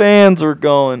running, fans were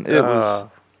going. It was.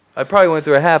 I probably went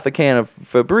through a half a can of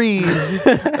Febreze.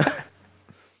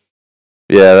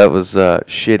 Yeah, that was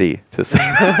shitty to say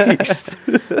the least.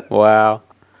 Wow.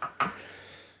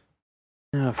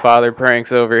 Father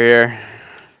pranks over here.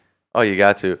 Oh, you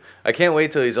got to. I can't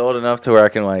wait till he's old enough to where I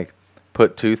can like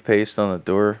put toothpaste on the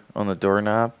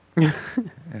doorknob. And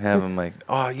have him like,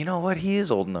 oh, you know what? He is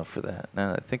old enough for that.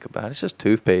 Now that I think about it, it's just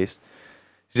toothpaste.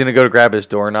 He's going to go to grab his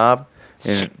doorknob,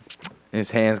 and his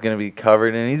hand's going to be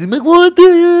covered, and he's like, what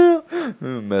the hell?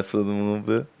 Mess with him a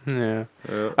little bit. Yeah.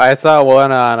 I saw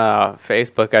one on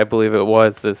Facebook, I believe it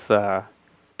was. This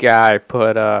guy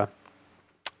put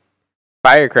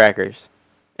firecrackers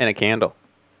in a candle.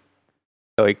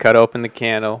 So he cut open the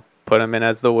candle, put them in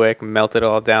as the wick, melted it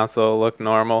all down so it looked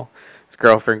normal. His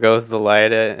girlfriend goes to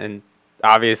light it, and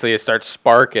obviously it starts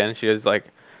sparking. She was like,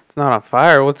 it's not on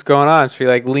fire. What's going on? She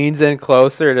like leans in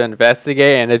closer to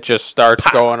investigate, and it just starts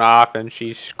going off, and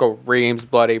she screams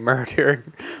bloody murder,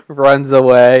 runs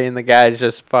away, and the guy's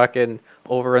just fucking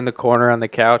over in the corner on the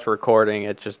couch recording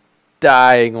it, just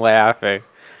dying laughing.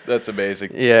 That's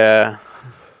amazing. Yeah.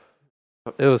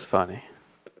 It was funny.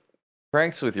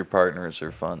 Pranks with your partners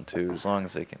are fun, too, as long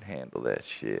as they can handle that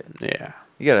shit. Yeah.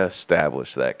 You got to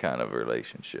establish that kind of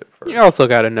relationship first. You also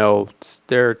got to know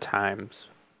there are times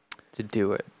to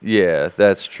do it. Yeah,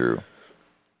 that's true.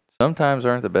 Sometimes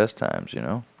aren't the best times, you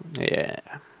know? Yeah.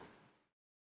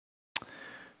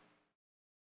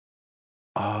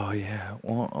 Oh, yeah.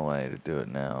 Won't allow you to do it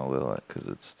now, will it? Because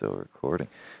it's still recording.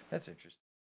 That's interesting.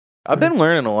 I've been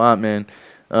learning a lot, man.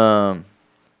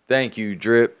 Thank you,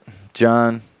 Drip.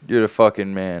 John, you're the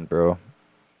fucking man, bro.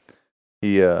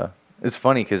 It's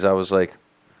funny because I was like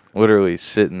literally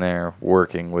sitting there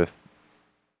working with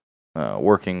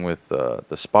the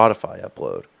Spotify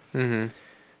upload. Mm-hmm.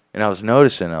 And I was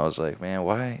noticing, I was like, man,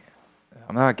 why?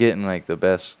 I'm not getting like the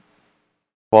best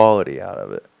quality out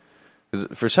of it. Because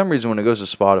for some reason, when it goes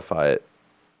to Spotify, it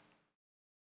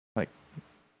like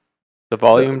The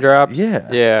volume drops? Yeah.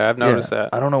 Yeah, I've noticed that.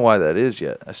 I don't know why that is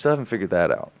yet. I still haven't figured that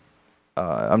out.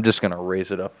 I'm just gonna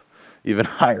raise it up even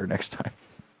higher next time.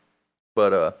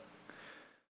 But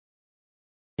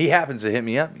he happens to hit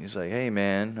me up. He's like, "Hey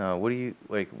man, what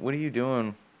are you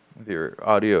doing with your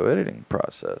audio editing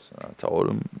process?" And I told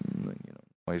him,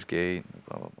 noise gate,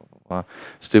 blah blah blah blah blah,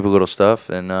 stupid little stuff.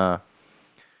 And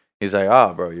he's like,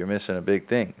 "Ah, bro, you're missing a big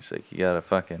thing." He's like, you gotta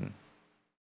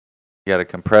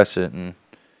compress it and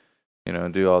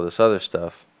do all this other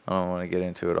stuff. I don't want to get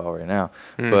into it all right now,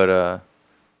 but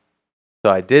so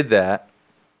I did that,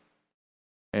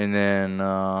 and then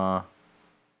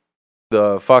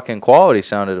the fucking quality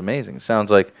sounded amazing. It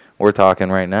sounds like we're talking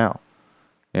right now.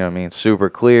 You know what I mean? Super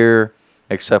clear,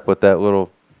 except with that whatever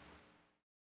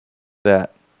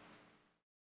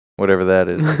that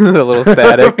is. The little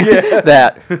static. Yeah.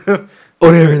 That.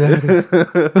 Whatever that is.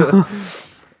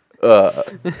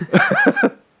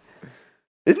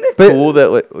 Isn't it cool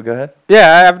that... go ahead.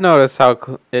 Yeah, I've noticed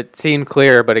how it seemed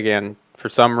clear, but again, for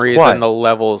some reason, the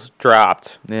levels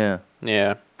dropped. Yeah.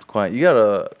 Yeah. Quiet. You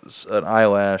got an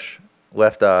eyelash,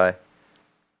 left eye,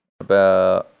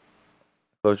 about...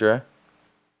 Close your eye.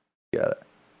 You got it.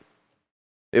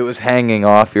 It was hanging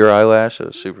off your eyelash. It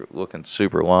was looking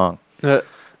super long. Good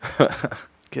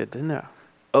to know.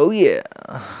 Oh, yeah.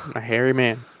 A hairy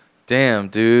man. Damn,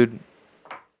 dude.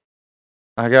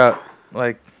 I got,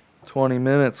 20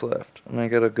 minutes left, and I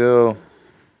gotta go.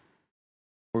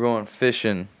 We're going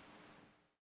fishing.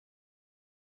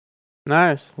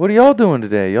 Nice. What are y'all doing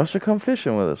today? Y'all should come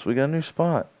fishing with us. We got a new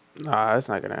spot. Nah, that's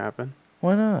not gonna happen.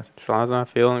 Why not? Sean's not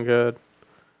feeling good.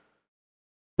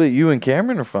 But you and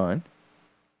Cameron are fine.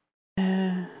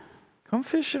 Yeah. Come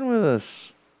fishing with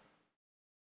us.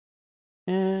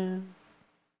 Yeah.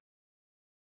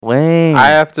 Lame. I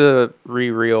have to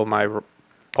re-reel my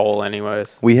pole anyways.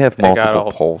 We have It got multiple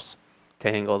all poles.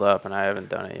 tangled up, and I haven't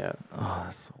done it yet. Oh,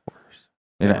 that's the worst.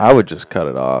 You know, I would just cut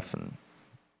it off and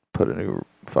put a new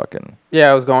fucking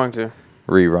Yeah, I was going to.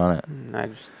 rerun it. I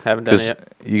just haven't done it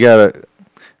yet. You gotta,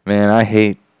 man, I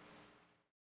hate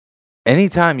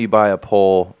anytime you buy a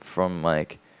pole from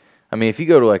like, I mean, if you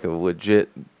go to like a legit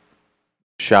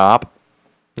shop.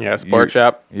 Yeah, sport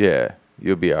shop. Yeah,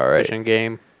 you'll be all right. Fishing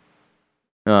game.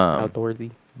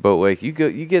 Outdoorsy. But like you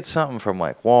get something from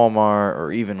like Walmart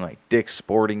or even like Dick's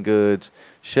Sporting Goods,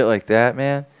 shit like that,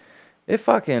 man. It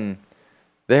fucking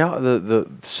the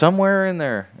somewhere in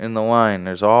there in the line,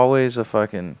 there's always a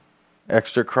fucking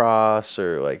extra cross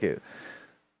or like it's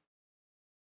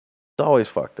always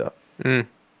fucked up.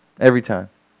 Every time.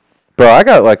 Bro, I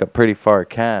got like a pretty far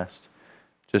cast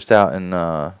just out in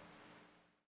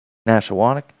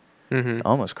Nashawanic. I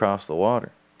almost crossed the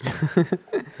water.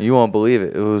 You won't believe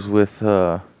it. It was with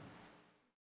the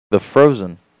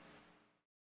Frozen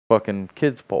fucking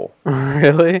kids pole.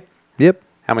 Really? Yep.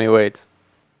 How many weights?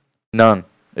 None.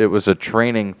 It was a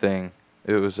training thing.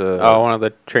 It was a one of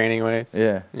the training weights.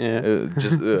 Yeah. Yeah. It was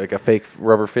just like a fake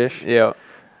rubber fish. Yeah.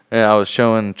 And I was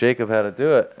showing Jacob how to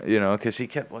do it, you know, because he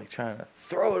kept like trying to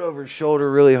throw it over his shoulder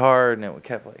really hard, and it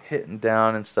kept like hitting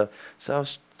down and stuff. So I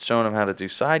was showing him how to do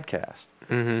side cast.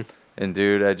 And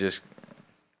dude, I just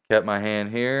kept my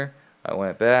hand here. I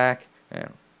went back,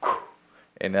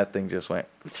 and that thing just went.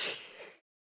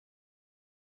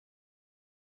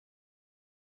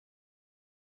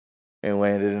 And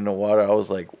landed in the water. I was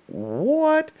like,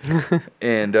 what?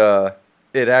 And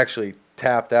it actually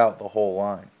tapped out the whole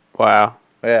line. Wow.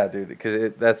 Yeah, dude,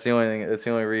 because that's the only thing. That's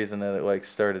the only reason that it like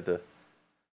started to.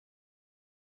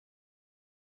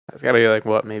 That's got to be like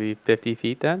what, maybe 50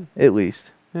 feet then? At least.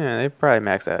 Yeah, they probably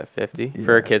max that at 50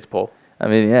 for a kid's pole. I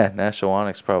mean, yeah,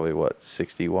 Nashawanic's probably what,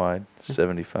 60 wide,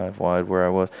 75 wide where I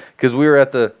was, because we were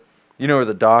at the, you know where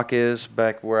the dock is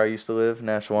back where I used to live,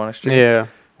 Nashawanic Street. Yeah.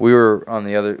 We were on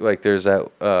the other, like there's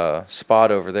that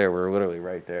spot over there. We're literally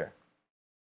right there.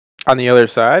 On the other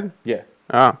side? Yeah.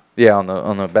 Oh. Yeah, on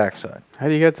the back side. How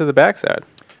do you get to the back side?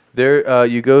 There,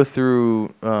 you go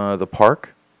through the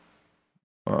park.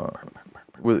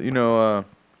 With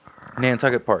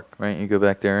Nantucket Park, right? You go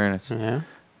back there and it's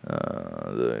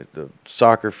the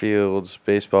soccer fields,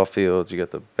 baseball fields. You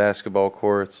got the basketball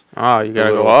courts. Oh, you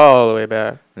gotta go all the way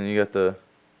back. And you got the.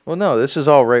 Well, no, this is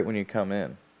all right when you come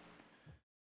in.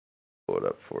 Pull it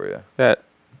up for you. That.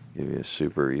 Give you a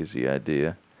super easy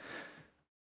idea.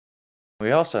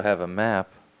 We also have a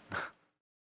map.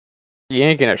 You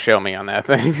ain't gonna show me on that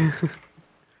thing.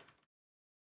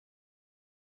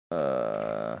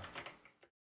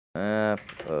 Map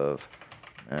of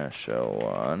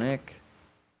Nashawanic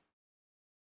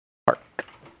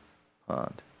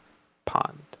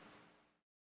Pond.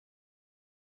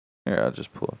 Here, I'll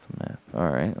just pull up the map. All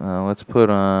right, let's put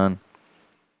on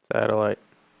satellite.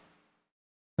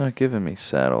 It's not giving me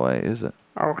satellite, is it?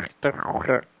 What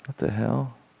the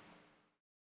hell?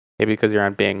 Maybe because you're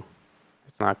on Bing.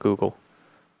 It's not Google.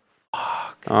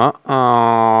 Fuck.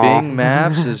 Uh-oh. Bing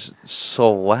Maps is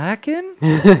slacking?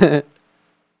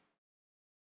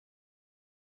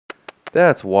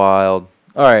 That's wild.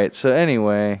 All right, so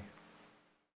anyway.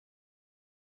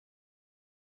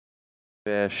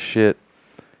 Bad shit.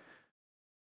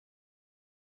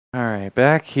 All right,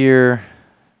 back here.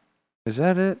 Is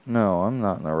that it? No, I'm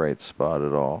not in the right spot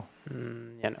at all.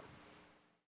 Yeah, no.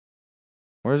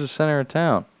 Where's the center of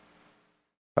town?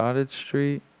 Cottage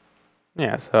Street?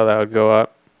 Yeah, so that would go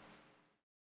up.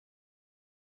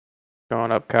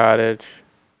 Going up Cottage.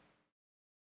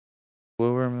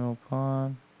 Wilbur Mill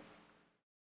Pond.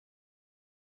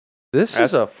 That's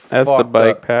the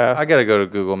bike path. I gotta go to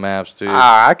Google Maps, dude.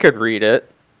 I could read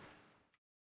it.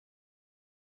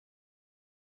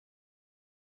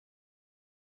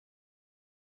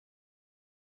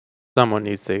 Someone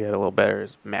needs to get a little better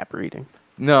at map reading.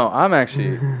 No, I'm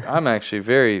actually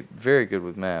very, very good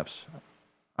with maps.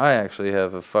 I actually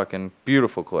have a fucking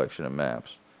beautiful collection of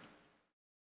maps.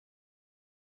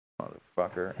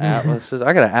 Motherfucker. Atlases.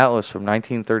 I got an atlas from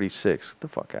 1936. Get the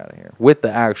fuck out of here. With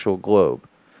the actual globe.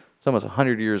 It's almost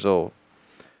 100 years old.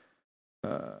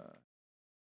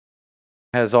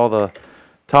 Has all the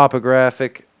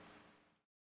topographic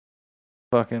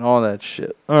Fucking all that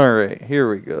shit. Alright, here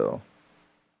we go.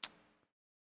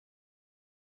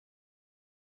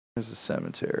 There's a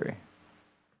cemetery.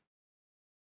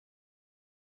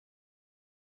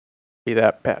 See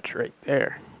that patch right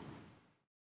there.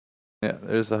 Yeah,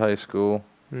 there's the high school.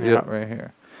 Yeah. Yep, right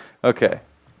here. Okay.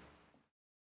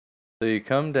 So you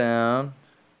come down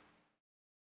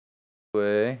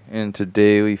way into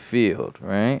Daly Field,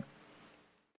 right?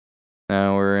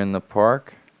 Now we're in the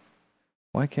park.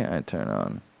 Why can't I turn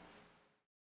on?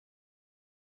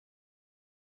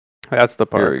 That's the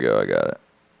park. Here we go, I got it.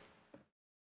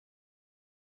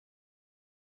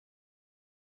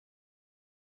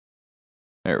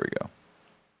 There we go.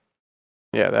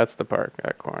 Yeah, that's the park,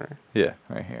 that corner. Yeah,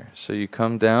 right here. So you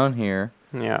come down here.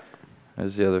 Yeah.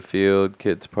 There's the other field.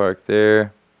 Kids park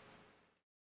there.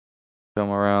 Come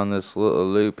around this little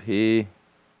loop here.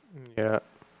 Yeah.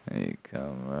 And you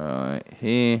come right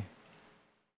here.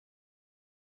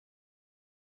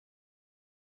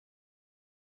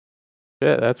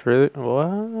 Yeah, that's really...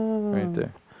 Wow. Right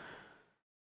there.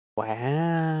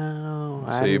 Wow.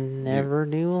 So I never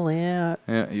knew that.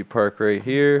 Yeah, you park right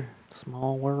here.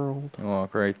 Small world. You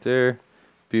walk right there.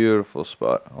 Beautiful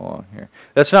spot along here.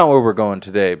 That's not where we're going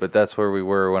today, but that's where we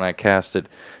were when I casted.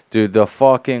 Dude, the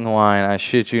fucking line, I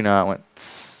shit you not, went...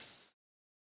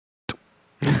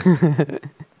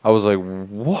 I was like,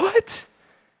 what?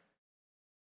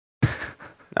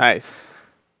 Nice.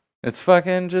 It's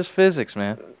fucking just physics,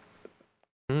 man.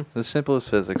 Hmm. It's as simple as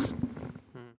physics.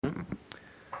 Mm-hmm.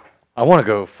 I want to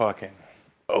go fucking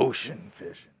ocean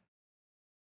fishing.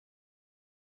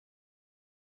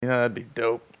 You know, that'd be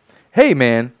dope. Hey,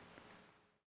 man.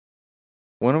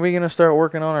 When are we going to start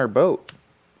working on our boat?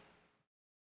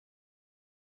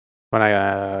 When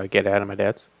I get out of my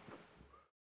dad's.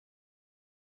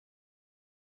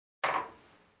 All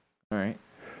right.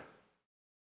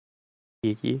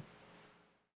 Kiki.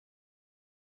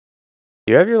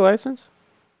 You have your license?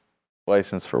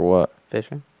 License for what?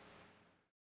 Fishing?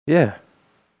 Yeah.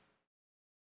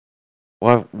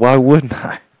 Why wouldn't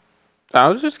I? I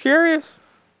was just curious.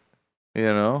 You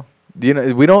know?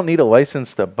 We don't need a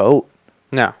license to boat.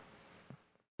 No.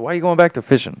 Why are you going back to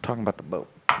fishing? I'm talking about the boat.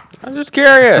 I'm just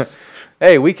curious.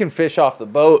 Hey, we can fish off the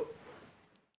boat.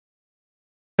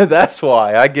 That's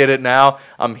why. I get it now.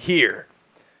 I'm here.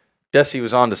 Jesse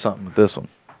was onto something with this one.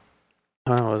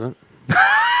 No, I wasn't.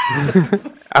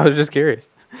 I was just curious.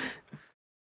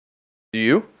 Do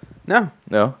you? No.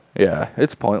 No? Yeah,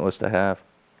 it's pointless to have.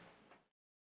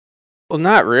 Well,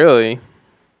 not really.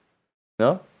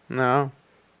 No? No.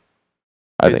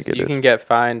 I think it you is. can get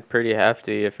fined pretty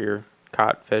hefty if you're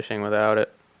caught fishing without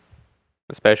it.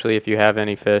 Especially if you have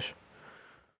any fish.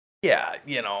 Yeah,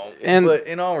 but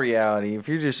in all reality, if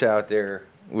you're just out there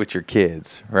with your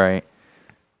kids, right?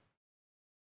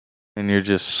 And you're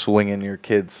just swinging your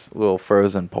kid's little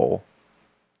frozen pole.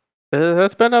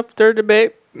 That's been up for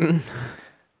debate.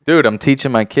 Dude, I'm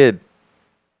teaching my kid.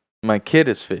 My kid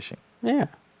is fishing. Yeah.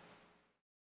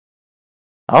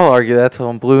 I'll argue that till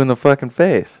I'm blue in the fucking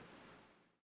face.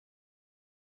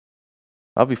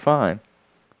 I'll be fine.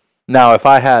 Now, if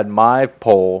I had my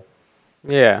pole,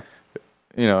 Yeah.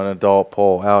 an adult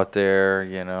pole out there,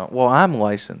 well, I'm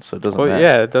licensed, so it doesn't matter.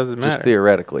 Yeah, it doesn't matter. Just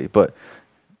theoretically, but,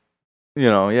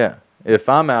 yeah. If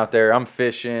I'm out there, I'm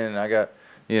fishing, and I got,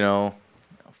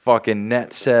 fucking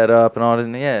net set up and all that,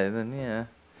 then yeah.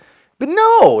 But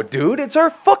no, dude, it's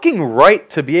our fucking right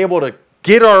to be able to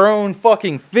get our own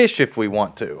fucking fish if we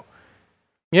want to.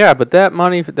 Yeah, but that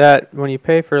money that when you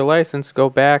pay for a license go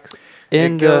back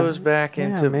into... It goes back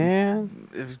into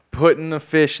putting the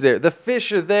fish there. The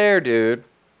fish are there, dude.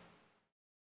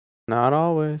 Not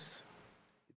always.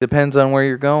 Depends on where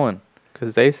you're going.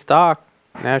 Because they stock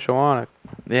Nashawanic.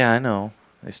 Yeah, I know.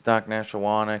 They stock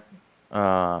Nashawanic.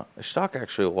 They stock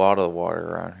actually a lot of the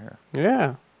water around here.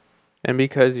 Yeah. And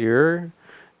because you're a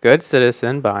good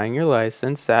citizen buying your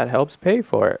license, that helps pay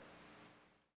for it.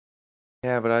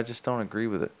 Yeah, but I just don't agree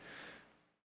with it.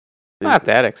 Not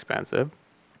that expensive.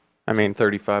 I mean,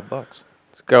 $35.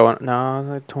 it's going... No, it's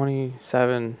like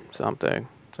 27 something.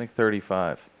 It's like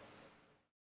 35.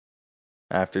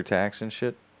 After tax and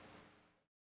shit?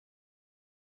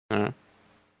 Yeah.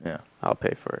 I'll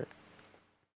pay for it.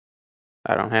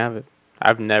 I don't have it.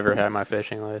 I've never had my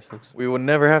fishing license. We would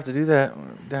never have to do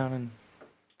that down in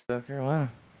South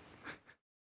Carolina.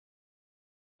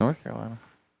 North Carolina.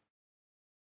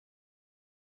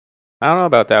 I don't know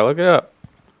about that. Look it up.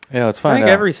 Yeah, let's I find think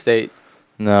out. every state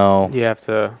No. you have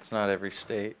to... It's not every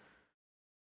state.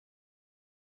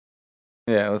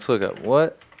 Yeah, let's look up.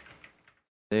 What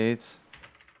states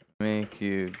make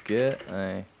you get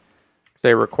a...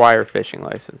 They require fishing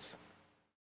license.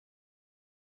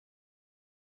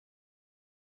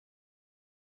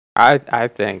 I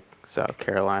think South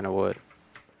Carolina would.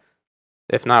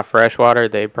 If not freshwater,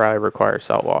 they probably require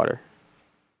saltwater.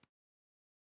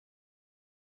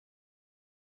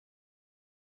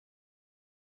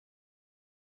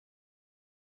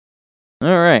 All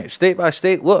right, state by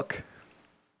state look.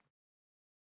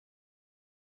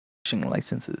 Fishing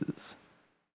licenses.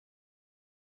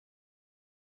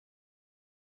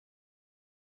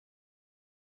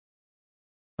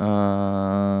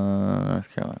 North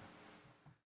Carolina.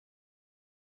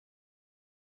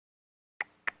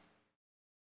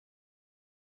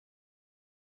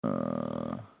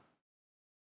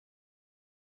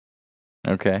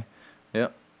 Okay.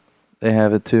 Yep. They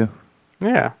have it too.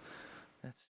 Yeah.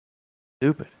 That's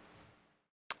stupid.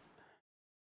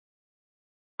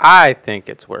 I think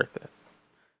it's worth it.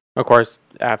 Of course,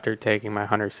 after taking my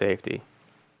hunter safety,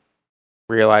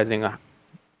 realizing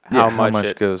how much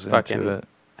it goes fucking into it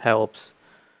helps,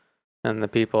 and the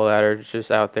people that are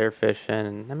just out there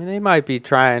fishing. I mean, they might be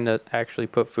trying to actually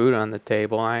put food on the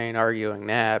table. I ain't arguing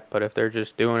that, but if they're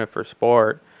just doing it for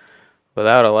sport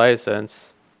without a license.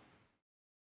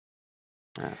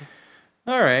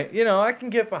 All right, I can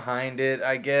get behind it,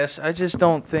 I guess. I just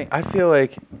don't think, I feel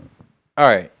like, all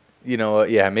right, you know what,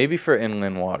 yeah, maybe for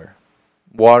inland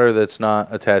water that's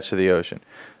not attached to the ocean.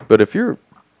 But if you're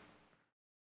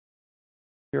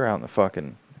out in the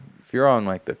fucking, if you're on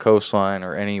like the coastline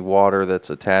or any water that's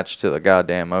attached to the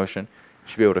goddamn ocean, you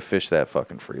should be able to fish that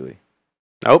fucking freely.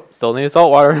 Nope, still need a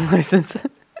saltwater license.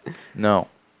 No,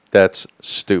 that's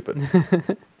stupid.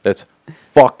 That's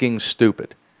fucking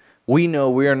stupid. We know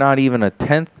we are not even a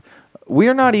tenth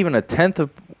of,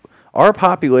 our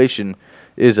population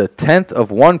is a tenth of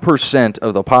 1%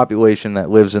 of the population that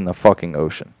lives in the fucking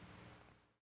ocean.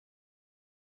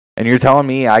 And you're telling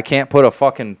me I can't put a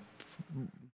fucking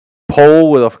pole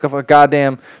with a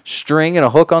goddamn string and a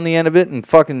hook on the end of it and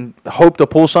fucking hope to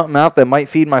pull something out that might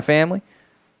feed my family?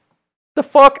 The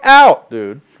fuck out,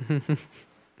 dude.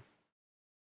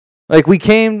 Like, we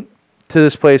came to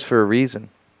this place for a reason.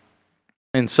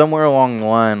 And somewhere along the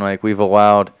line, like, we've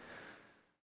allowed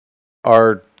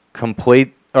our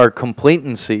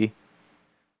complacency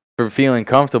for feeling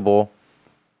comfortable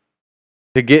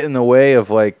to get in the way of,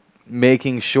 like,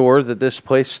 making sure that this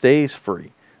place stays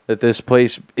free, that this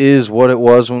place is what it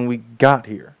was when we got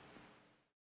here.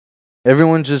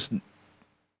 Everyone's just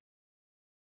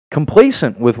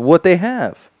complacent with what they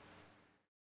have.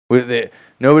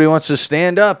 Nobody wants to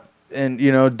stand up and,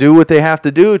 do what they have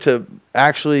to do to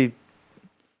actually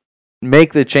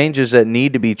make the changes that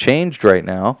need to be changed right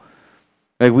now.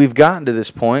 Like, we've gotten to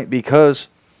this point because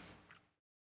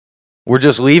we're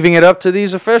just leaving it up to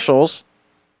these officials.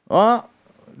 Well,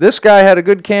 this guy had a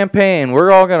good campaign.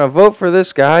 We're all going to vote for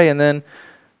this guy, and then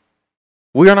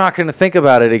we're not going to think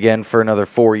about it again for another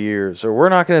 4 years, or we're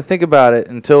not going to think about it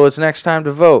until it's next time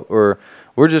to vote, or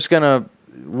we're just going to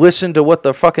listen to what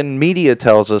the fucking media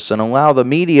tells us and allow the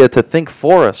media to think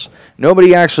for us.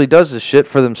 Nobody actually does this shit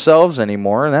for themselves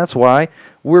anymore, and that's why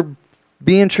we're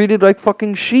being treated like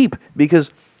fucking sheep,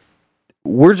 because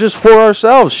we're just for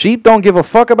ourselves. Sheep don't give a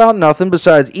fuck about nothing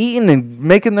besides eating and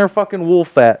making their fucking wool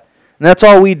fat. And that's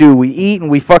all we do. We eat and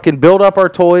we fucking build up our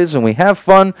toys and we have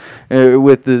fun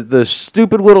with the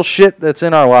stupid little shit that's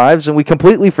in our lives, and we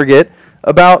completely forget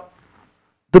about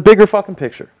the bigger fucking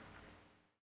picture.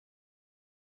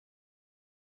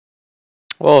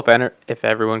 Well, if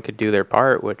everyone could do their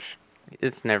part, which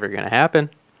it's never going to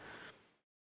happen.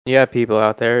 You have people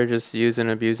out there just using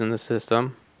and abusing the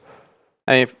system.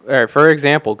 I mean, for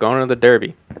example, going to the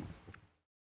Derby.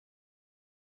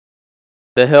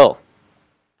 The hill.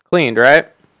 Cleaned,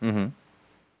 right? Mm-hmm.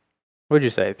 What'd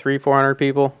you say, 400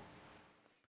 people?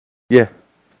 Yeah,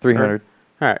 300.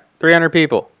 All right, 300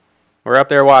 people. We're up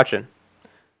there watching.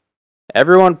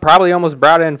 Everyone probably almost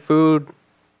brought in food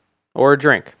or a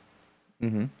drink.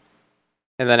 Mm-hmm.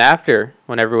 And then after,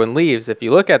 when everyone leaves, if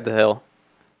you look at the hill,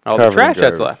 all the trash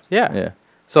that's left. Yeah.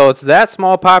 So it's that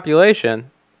small population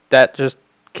that just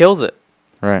kills it.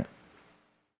 Right.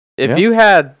 If you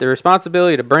had the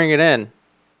responsibility to bring it in,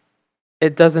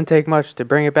 it doesn't take much to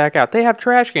bring it back out. They have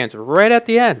trash cans right at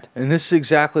the end. And this is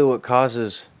exactly what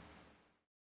causes,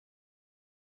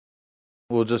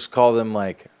 we'll just call them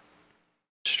like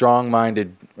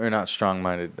strong-minded, or not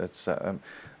strong-minded, that's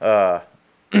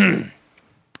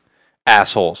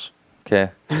assholes.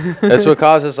 Okay? That's what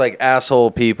causes like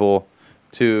asshole people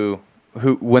who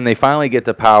when they finally get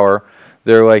to power,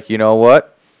 they're like, you know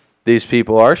what? These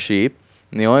people are sheep,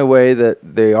 and the only way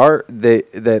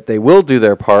that they will do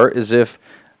their part is if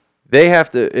they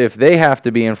have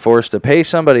to be enforced to pay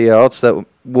somebody else that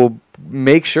will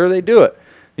make sure they do it.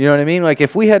 You know what I mean? Like,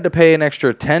 if we had to pay an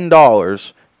extra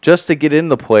 $10 just to get in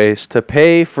the place, to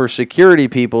pay for security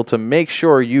people to make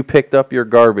sure you picked up your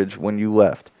garbage when you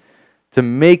left, to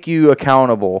make you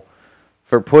accountable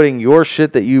for putting your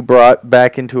shit that you brought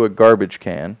back into a garbage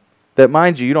can that,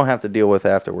 mind you, you don't have to deal with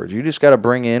afterwards. You just got to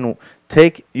bring in,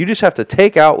 you just have to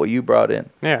take out what you brought in.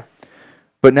 Yeah.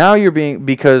 But now you're being,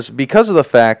 because of the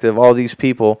fact of all these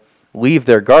people leave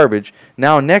their garbage,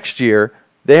 now next year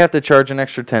they have to charge an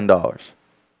extra $10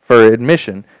 for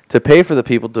admission to pay for the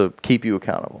people to keep you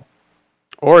accountable.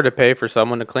 Or to pay for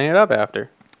someone to clean it up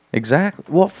after. Exactly.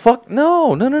 Well, fuck,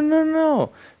 no.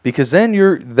 Because then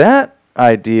that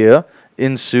idea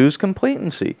ensues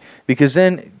complacency. Because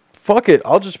then, fuck it,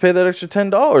 I'll just pay that extra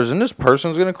 $10 and this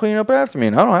person's going to clean up after me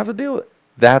and I don't have to deal with it.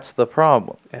 That's the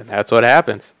problem. And that's what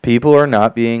happens. People are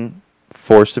not being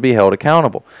forced to be held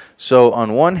accountable. So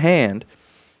on one hand,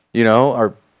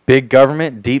 our big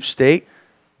government, deep state,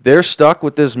 they're stuck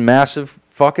with this massive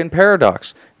fucking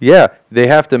paradox. Yeah, they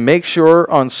have to make sure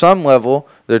on some level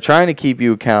they're trying to keep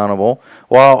you accountable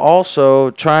while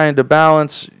also trying to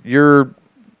balance your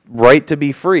right to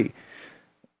be free.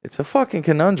 It's a fucking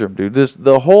conundrum, dude.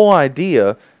 The whole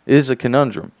idea is a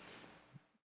conundrum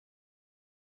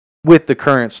with the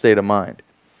current state of mind.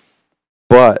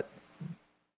 But,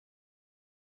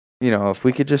 if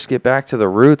we could just get back to the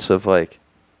roots of,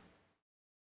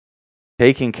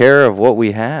 taking care of what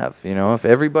we have, if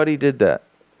everybody did that,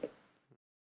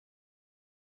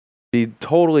 be a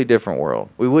totally different world.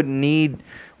 We wouldn't need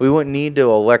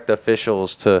to elect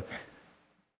officials to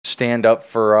stand up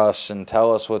for us and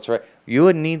tell us what's right. You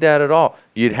wouldn't need that at all.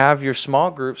 You'd have your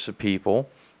small groups of people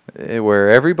where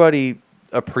everybody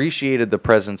appreciated the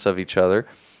presence of each other.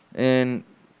 And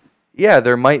yeah,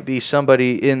 there might be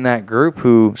somebody in that group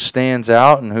who stands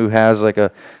out and who has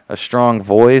a strong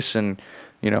voice and,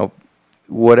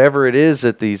 whatever it is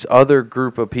that these other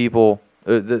group of people,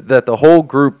 that the whole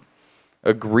group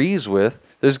agrees with,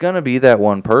 there's going to be that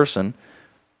one person.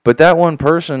 But that one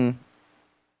person,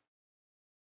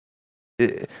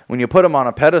 when you put them on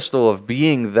a pedestal of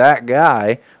being that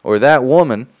guy or that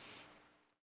woman,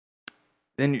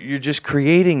 then you're just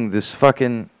creating this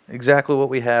fucking exactly what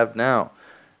we have now.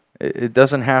 It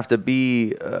doesn't have to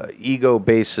be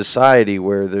ego-based society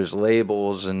where there's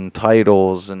labels and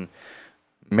titles and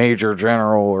major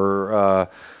general or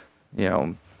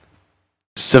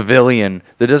civilian.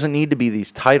 There doesn't need to be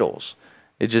these titles.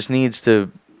 It just needs to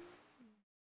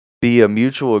be a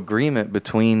mutual agreement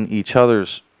between each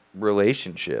other's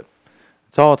relationship.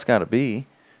 That's all it's got to be.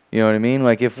 You know what I mean?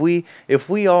 If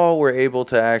we all were able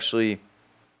to actually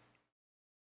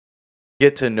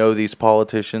get to know these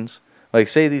politicians,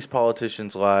 say these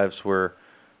politicians' lives were,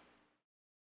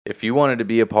 if you wanted to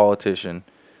be a politician,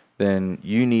 then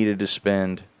you needed to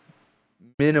spend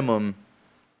minimum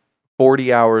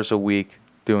 40 hours a week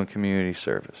doing community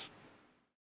service.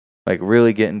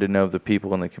 Really getting to know the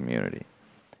people in the community.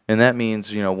 And that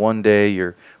means, one day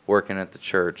you're working at the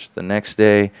church. The next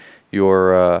day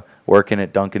you're working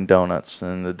at Dunkin' Donuts.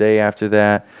 And the day after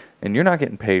that, and you're not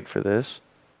getting paid for this.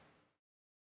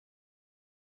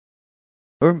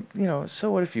 Or, so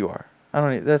what if you are?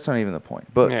 That's not even the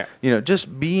point. But,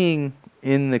 just being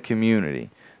in the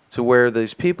community to where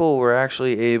these people were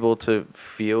actually able to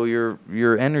feel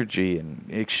your energy and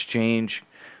exchange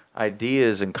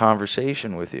ideas and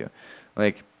conversation with you.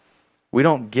 We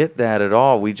don't get that at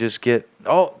all. We just get,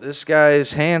 this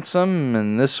guy's handsome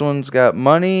and this one's got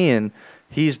money and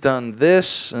he's done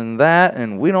this and that,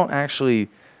 and we don't actually,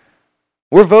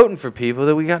 we're voting for people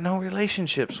that we got no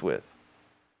relationships with.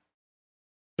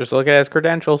 Just look at his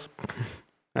credentials.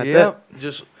 That's it.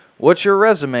 Just, what's your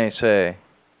resume say?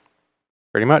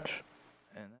 Pretty much.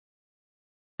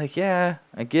 And yeah,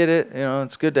 I get it.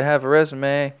 It's good to have a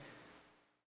resume.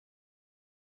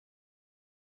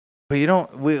 But you don't.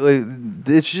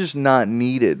 It's just not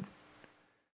needed.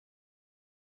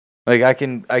 I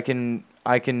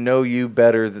can know you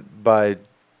better by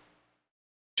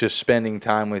just spending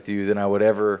time with you than I would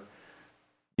ever.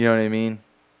 You know what I mean?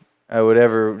 I would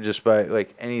ever just by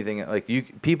anything.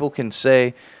 People can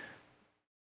say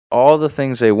all the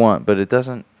things they want, but it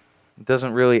doesn't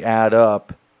really add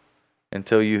up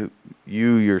until you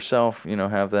yourself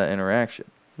have that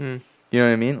interaction. You know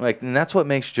what I mean? And that's what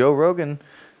makes Joe Rogan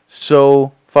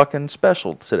so fucking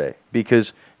special today,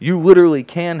 because you literally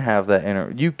can have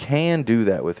that you can do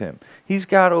that with him. He's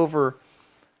got over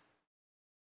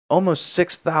almost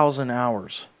 6,000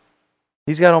 hours.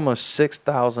 He's got almost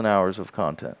 6,000 hours of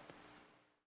content.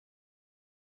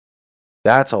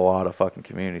 That's a lot of fucking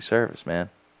community service, man.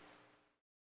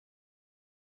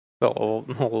 A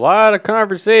lot of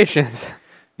conversations.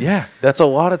 Yeah, that's a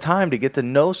lot of time to get to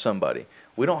know somebody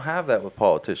We don't have that with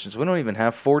politicians. We don't even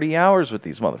have 40 hours with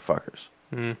these motherfuckers.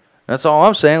 Mm. That's all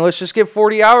I'm saying. Let's just get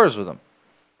 40 hours with them.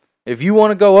 If you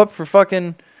want to go up for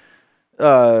fucking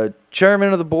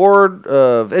chairman of the board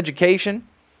of education,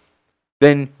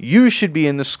 then you should be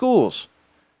in the schools.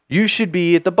 You should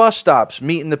be at the bus stops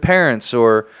meeting the parents,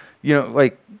 or,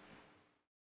 like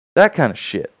that kind of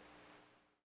shit.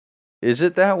 Is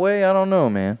it that way? I don't know,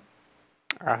 man.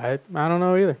 I don't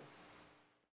know either.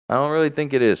 I don't really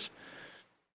think it is.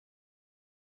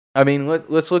 I mean,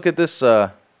 let's look at this.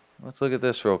 Let's look at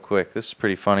this real quick. This is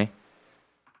pretty funny.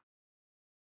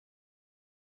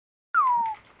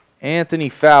 Anthony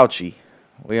Fauci.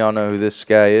 We all know who this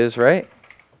guy is, right?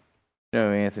 You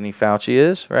know who Anthony Fauci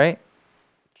is, right?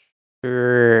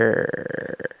 Sure.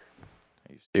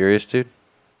 Are you serious, dude?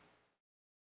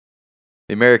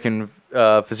 The American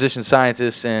physician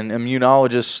scientist and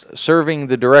immunologist serving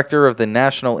the director of the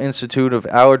National Institute of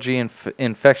Allergy and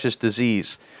Infectious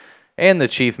Disease and the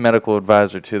chief medical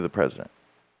advisor to the president.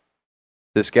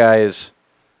 This guy is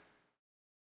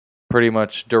pretty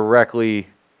much directly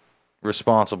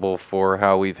responsible for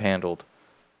how we've handled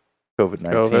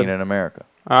COVID-19 in America.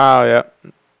 Oh, yeah.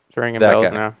 It's ringing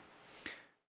bells now.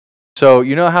 So,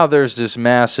 you know how there's this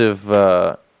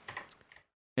massive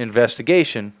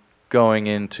investigation going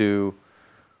into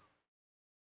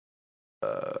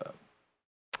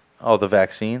all the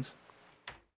vaccines?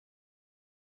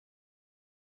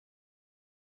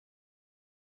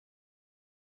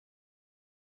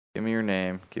 Give me your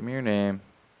name. Give me your name.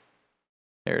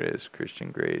 There it is,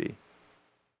 Christian Grady.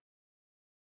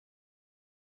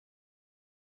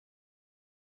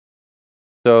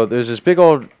 So there's this big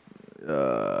old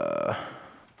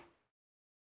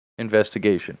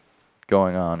investigation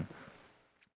going on.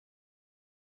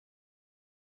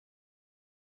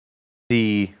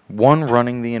 The one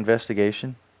running the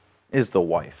investigation is the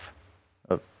wife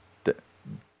of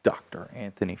Dr.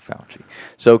 Anthony Fauci.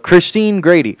 So Christine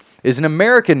Grady is an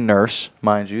American nurse,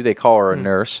 mind you, they call her a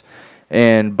nurse,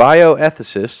 and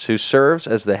bioethicist who serves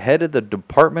as the head of the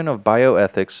Department of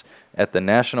Bioethics at the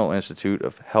National Institute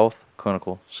of Health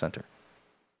Clinical Center.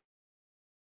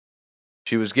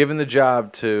 She was given the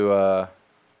job to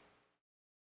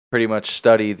pretty much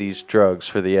study these drugs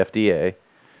for the FDA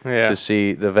to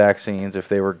see the vaccines if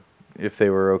they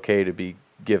were okay to be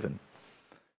given.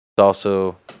 It's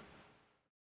also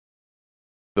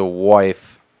the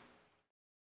wife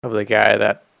of the guy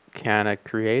that kind of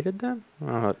created them.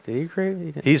 Oh, did he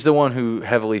create? He's the one who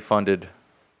heavily funded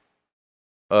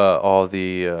all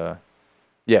the.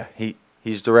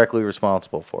 He's directly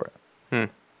responsible for it.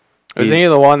 Was he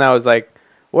the one that was like,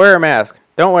 wear a mask,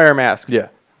 don't wear a mask? Yeah.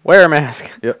 Wear a mask.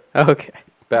 Yep. Okay.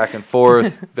 Back and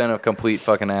forth, been a complete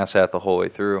fucking asshat the whole way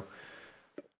through.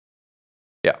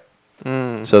 Yeah.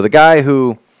 So the guy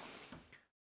who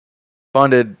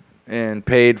funded and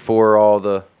paid for all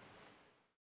the,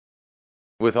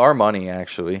 with our money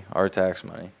actually, our tax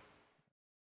money,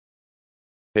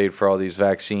 paid for all these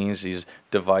vaccines, these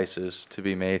devices to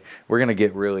be made. We're going to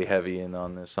get really heavy in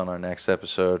on this on our next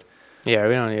episode. Yeah,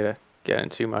 we don't need to get in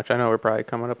too much. I know we're probably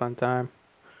coming up on time.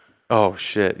 Oh,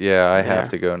 shit. Yeah, I have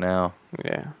to go now.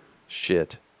 Yeah.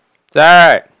 Shit. It's all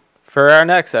right. For our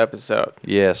next episode.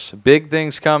 Yes. Big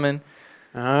things coming.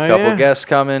 Couple guests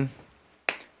coming.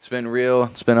 It's been real.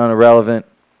 It's been irrelevant.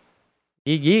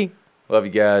 Yee. Love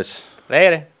you guys.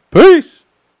 Later. Peace.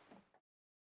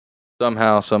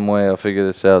 Somehow, some way, I'll figure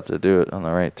this out to do it on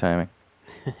the right timing.